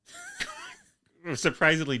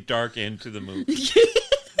 Surprisingly dark end to the movie.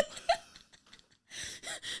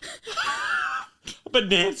 But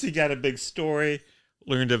Nancy got a big story,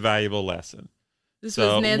 learned a valuable lesson. This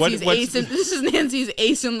was Nancy's this is Nancy's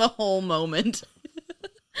ace in the hole moment.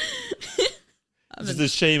 It's just a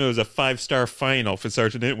shame it was a 5-star final for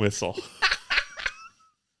Sergeant Entwistle.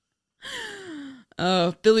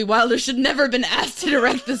 Oh, Billy Wilder should never have been asked to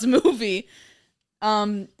direct this movie.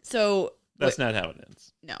 So that's not how it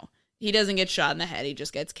ends. No. He doesn't get shot in the head. He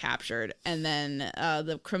just gets captured. And then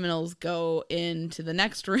the criminals go into the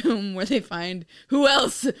next room where they find who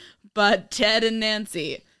else but Ted and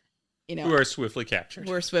Nancy. Who are swiftly captured.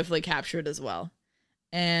 Were swiftly captured as well.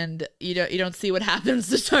 and you don't see what happens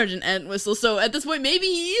to Sergeant Entwistle. So at this point, maybe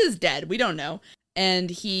he is dead. We don't know. And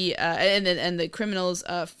he and the criminals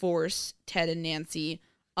force Ted and Nancy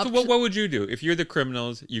up. So what would you do if you're the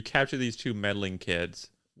criminals? You capture these two meddling kids.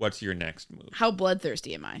 What's your next move? How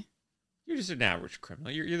bloodthirsty am I? You're just an average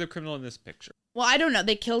criminal. You're the criminal in this picture. Well, I don't know.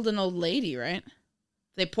 They killed an old lady, right?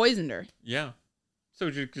 They poisoned her. Yeah. So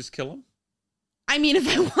would you just kill him? I mean, if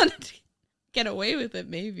I wanted to get away with it,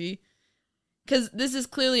 maybe. Because this is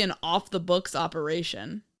clearly an off-the-books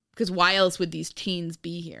operation. Because why else would these teens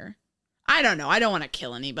be here? I don't know. I don't want to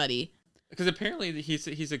kill anybody. Because apparently he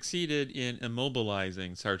succeeded in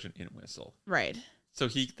immobilizing Sergeant Entwistle. Right. So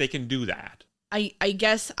they can do that. I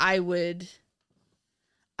guess I would...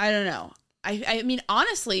 I don't know. I mean,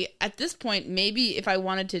 honestly, at this point, maybe if I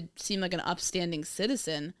wanted to seem like an upstanding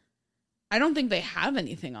citizen, I don't think they have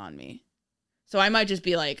anything on me. So I might just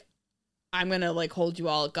be like, I'm going to like hold you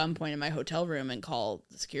all at gunpoint in my hotel room and call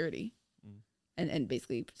the security and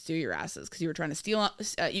basically sue your asses because you were trying to steal.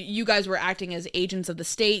 You guys were acting as agents of the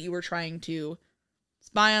state. You were trying to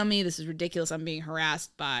spy on me. This is ridiculous. I'm being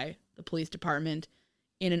harassed by the police department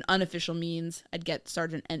in an unofficial means. I'd get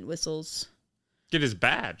Sergeant Entwistle's. Get his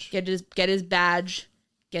badge. Get his badge.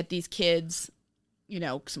 Get these kids,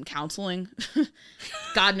 some counseling.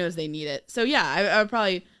 God knows they need it. So yeah, I'd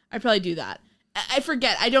probably do that. I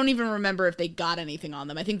forget. I don't even remember if they got anything on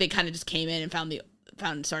them. I think they kind of just came in and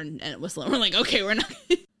found Sergeant Entwistle and we're like, okay, we're not.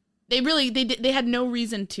 They had no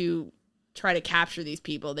reason to try to capture these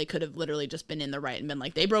people. They could have literally just been in the right and been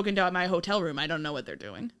like, they broke into my hotel room. I don't know what they're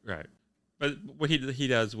doing. Right. But what he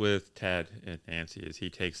does with Ted and Nancy is he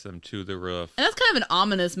takes them to the roof. And that's kind of an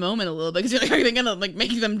ominous moment a little bit because you're like, are they gonna like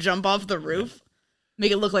make them jump off the roof? Yeah.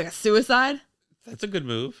 Make it look like a suicide? That's a good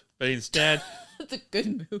move. But instead, that's a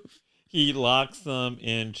good move. He locks them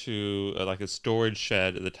into like a storage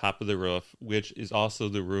shed at the top of the roof, which is also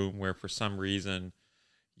the room where for some reason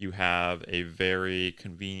you have a very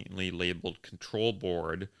conveniently labeled control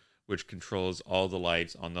board which controls all the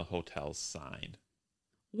lights on the hotel's sign.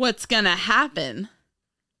 What's gonna happen?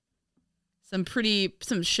 Some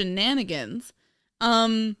shenanigans.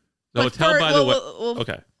 The hotel, by the way.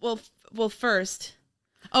 Okay. Well, first.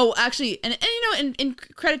 Oh, actually, and in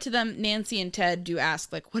credit to them, Nancy and Ted do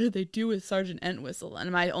ask, like, what did they do with Sergeant Entwistle?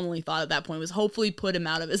 And my only thought at that point was hopefully put him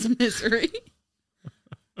out of his misery.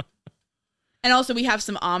 And also, we have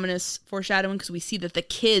some ominous foreshadowing because we see that the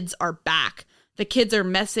kids are back. The kids are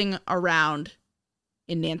messing around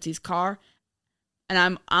in Nancy's car.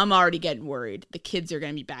 And I'm already getting worried. The kids are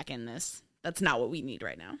going to be back in this. That's not what we need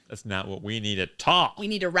right now. That's not what we need at all. We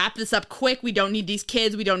need to wrap this up quick. We don't need these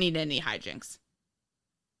kids. We don't need any hijinks.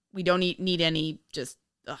 We don't need any just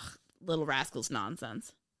Little Rascals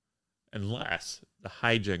nonsense. Unless the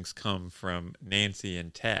hijinks come from Nancy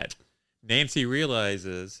and Ted. Nancy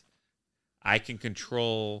realizes I can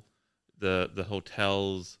control the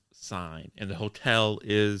hotel's sign. And the hotel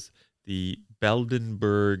is the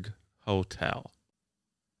Beldenberg Hotel.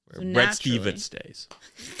 Where Brett Stevens stays.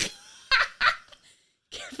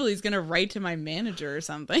 Careful, he's going to write to my manager or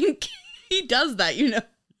something. He does that, Yes,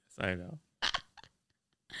 I know.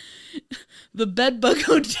 The Bedbug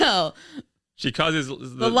Hotel. She causes...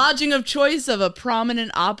 The lodging of choice of a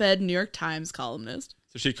prominent op-ed New York Times columnist.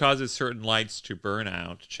 So she causes certain lights to burn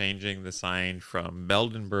out, changing the sign from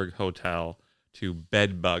Beldenberg Hotel to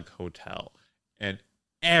Bedbug Hotel. And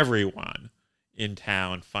everyone in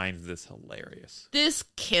town finds this hilarious. This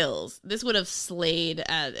kills. This would have slayed.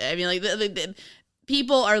 The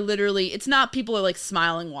people are literally, it's not people are like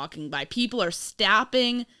smiling walking by. People are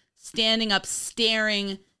stopping, standing up,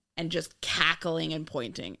 staring, and just cackling and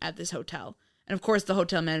pointing at this hotel. And of course the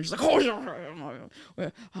hotel manager's like,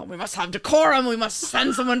 we must have decorum. We must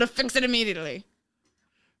send someone to fix it immediately.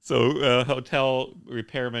 So hotel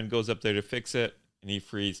repairman goes up there to fix it, and he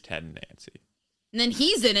frees Ted and Nancy. And then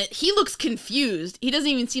he's in it. He looks confused. He doesn't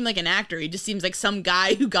even seem like an actor. He just seems like some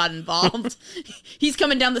guy who got involved. He's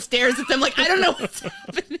coming down the stairs at them like, I don't know what's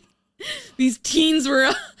happening. These teens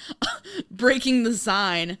were breaking the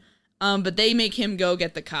sign. But they make him go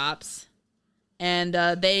get the cops. And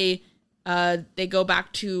they go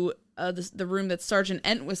back to the room that Sergeant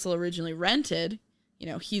Entwistle originally rented.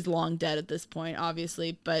 He's long dead at this point,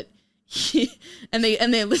 obviously. But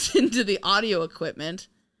they listen to the audio equipment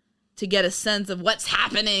to get a sense of what's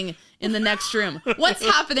happening in the next room. What's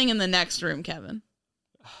happening in the next room, Kevin?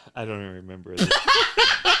 I don't even remember this.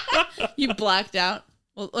 You blacked out.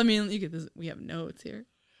 Well, I mean, you get this. We have notes here.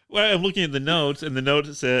 Well, I'm looking at the notes, and the note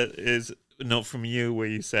is a note from you where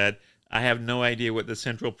you said, I have no idea what the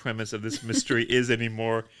central premise of this mystery is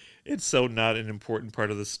anymore. It's so not an important part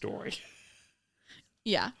of the story.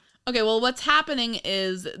 Yeah. Okay, well, what's happening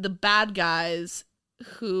is the bad guys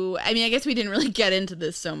who, I mean, I guess we didn't really get into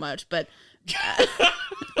this so much, but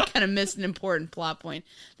kind of missed an important plot point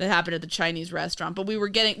that happened at the Chinese restaurant. But we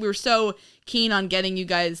were so keen on getting you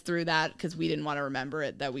guys through that because we didn't want to remember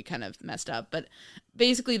it that we kind of messed up. But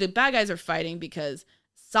basically, the bad guys are fighting because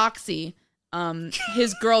Soxy,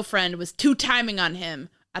 his girlfriend, was two-timing on him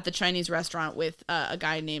at the Chinese restaurant with a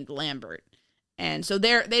guy named Lambert. And so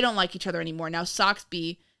they don't like each other anymore. Now,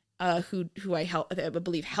 Soxby, who I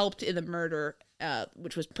believe helped in the murder,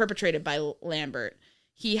 which was perpetrated by Lambert,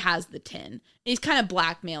 he has the tin. And he's kind of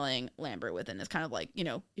blackmailing Lambert with it. It's kind of like,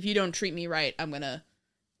 if you don't treat me right, I'm going to,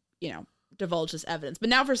 divulge this evidence. But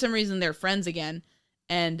now for some reason they're friends again,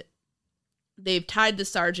 and they've tied the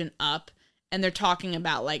sergeant up, and they're talking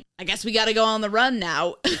about, like, I guess we got to go on the run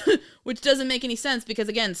now, which doesn't make any sense because,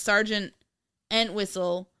 again, Sergeant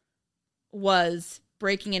Entwistle was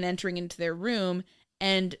breaking and entering into their room,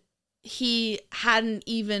 and he hadn't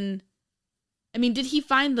even... I mean, did he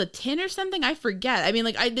find the tin or something? I forget. I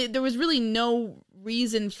mean, there was really no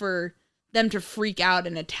reason for them to freak out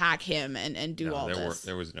and attack him and do all this.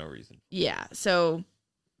 There was no reason. Yeah, so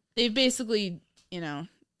they've basically,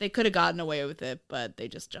 they could have gotten away with it, but they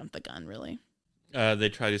just jumped the gun, really. They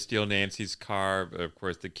tried to steal Nancy's car, but of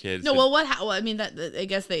course the kids... No, well, I mean, I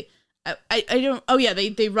guess they... I don't... Oh, yeah,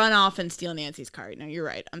 they run off and steal Nancy's car. No, you're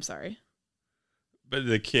right. I'm sorry. But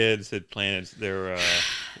the kids had planted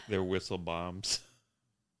their whistle bombs.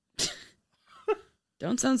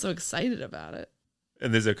 Don't sound so excited about it.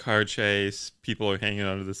 And there's a car chase. People are hanging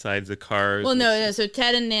onto the sides of cars. Well, no. So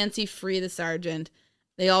Ted and Nancy free the sergeant.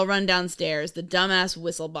 They all run downstairs. The dumbass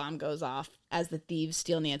whistle bomb goes off as the thieves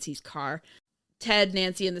steal Nancy's car. Ted,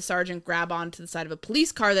 Nancy, and the sergeant grab onto the side of a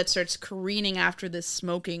police car that starts careening after this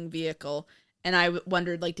smoking vehicle. And I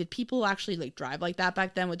wondered, did people actually, drive like that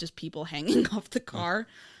back then with just people hanging off the car?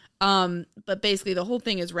 But basically, the whole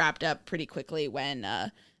thing is wrapped up pretty quickly when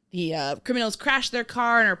the criminals crash their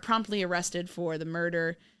car and are promptly arrested for the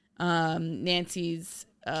murder. Nancy's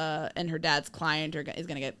and her dad's client is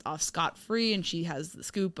going to get off scot-free, and she has the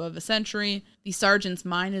scoop of a century. The sergeant's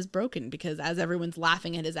mind is broken because as everyone's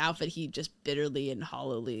laughing at his outfit, he just bitterly and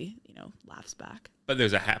hollowly, laughs back. But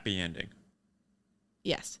there's a happy ending.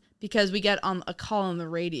 Yes. Because we get on a call on the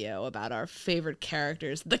radio about our favorite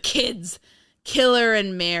characters, the kids, Killer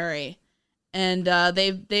and Mary, and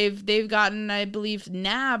they've gotten, I believe,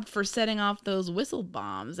 nabbed for setting off those whistle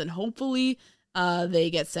bombs, and hopefully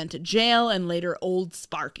they get sent to jail and later Old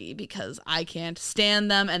Sparky because I can't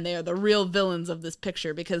stand them, and they are the real villains of this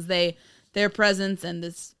picture because their presence and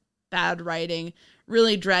this bad writing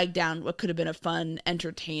really dragged down what could have been a fun,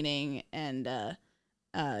 entertaining, and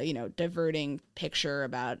diverting picture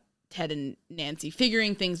about Ted and Nancy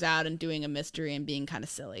figuring things out and doing a mystery and being kind of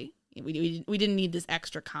silly. We didn't need this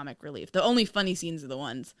extra comic relief. The only funny scenes are the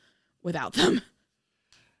ones without them.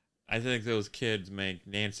 I think those kids make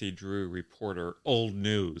Nancy Drew reporter old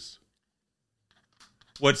news.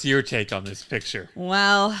 What's your take on this picture?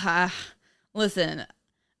 Well, listen,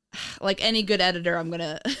 like any good editor, I'm going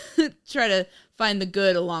to try to find the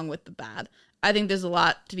good along with the bad. I think there's a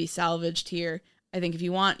lot to be salvaged here. I think if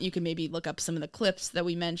you want, you can maybe look up some of the clips that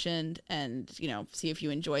we mentioned and, see if you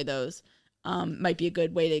enjoy those. Might be a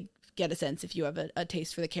good way to get a sense if you have a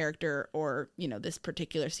taste for the character or, this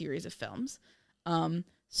particular series of films.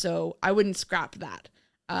 So I wouldn't scrap that.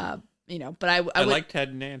 But I like Ted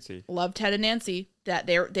and Nancy. Love Ted and Nancy. That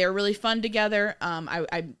they're really fun together.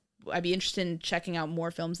 I'd be interested in checking out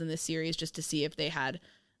more films in this series just to see if they had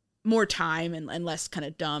more time and less kind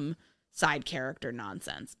of dumb side character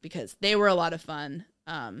nonsense because they were a lot of fun.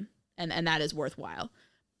 And that is worthwhile.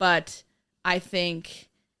 But I think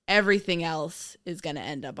everything else is going to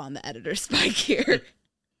end up on the editor's spike here.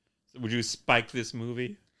 So would you spike this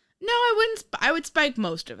movie? No, I wouldn't. I would spike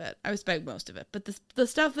most of it. But the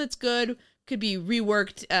stuff that's good could be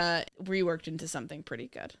reworked into something pretty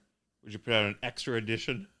good. Would you put out an extra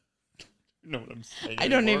edition? You know what I'm saying? I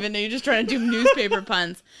don't even know. You're just trying to do newspaper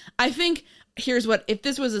puns. I think here's what, if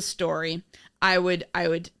this was a story, I would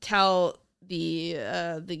tell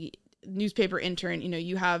the newspaper intern,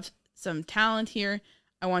 you have some talent here.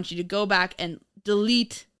 I want you to go back and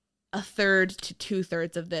delete 1/3 to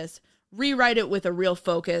 2/3 of this. Rewrite it with a real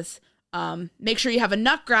focus. Make sure you have a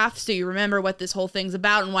nut graph so you remember what this whole thing's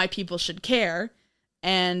about and why people should care.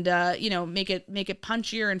 And make it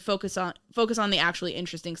punchier and focus on the actually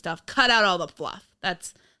interesting stuff. Cut out all the fluff.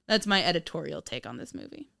 That's my editorial take on this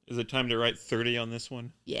movie. Is it time to write 30 on this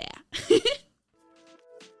one? Yeah.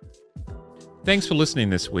 Thanks for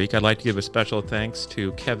listening this week. I'd like to give a special thanks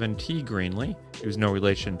to Kevin T. Greenlee, who's no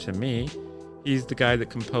relation to me, He's the guy that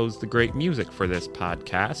composed the great music for this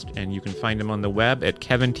podcast, and you can find him on the web at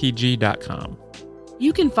kevintg.com.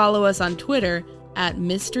 You can follow us on Twitter at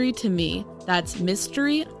Mystery to Me. That's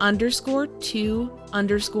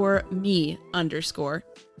mystery_to_me_.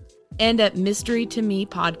 And at Mystery to Me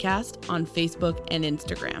Podcast on Facebook and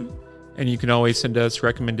Instagram. And you can always send us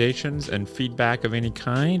recommendations and feedback of any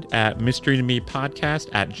kind at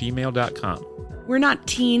mysterytomepodcast@gmail.com. We're not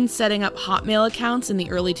teens setting up Hotmail accounts in the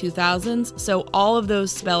early 2000s, so all of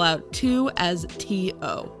those spell out 2 as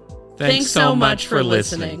T-O. Thanks so much for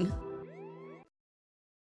listening.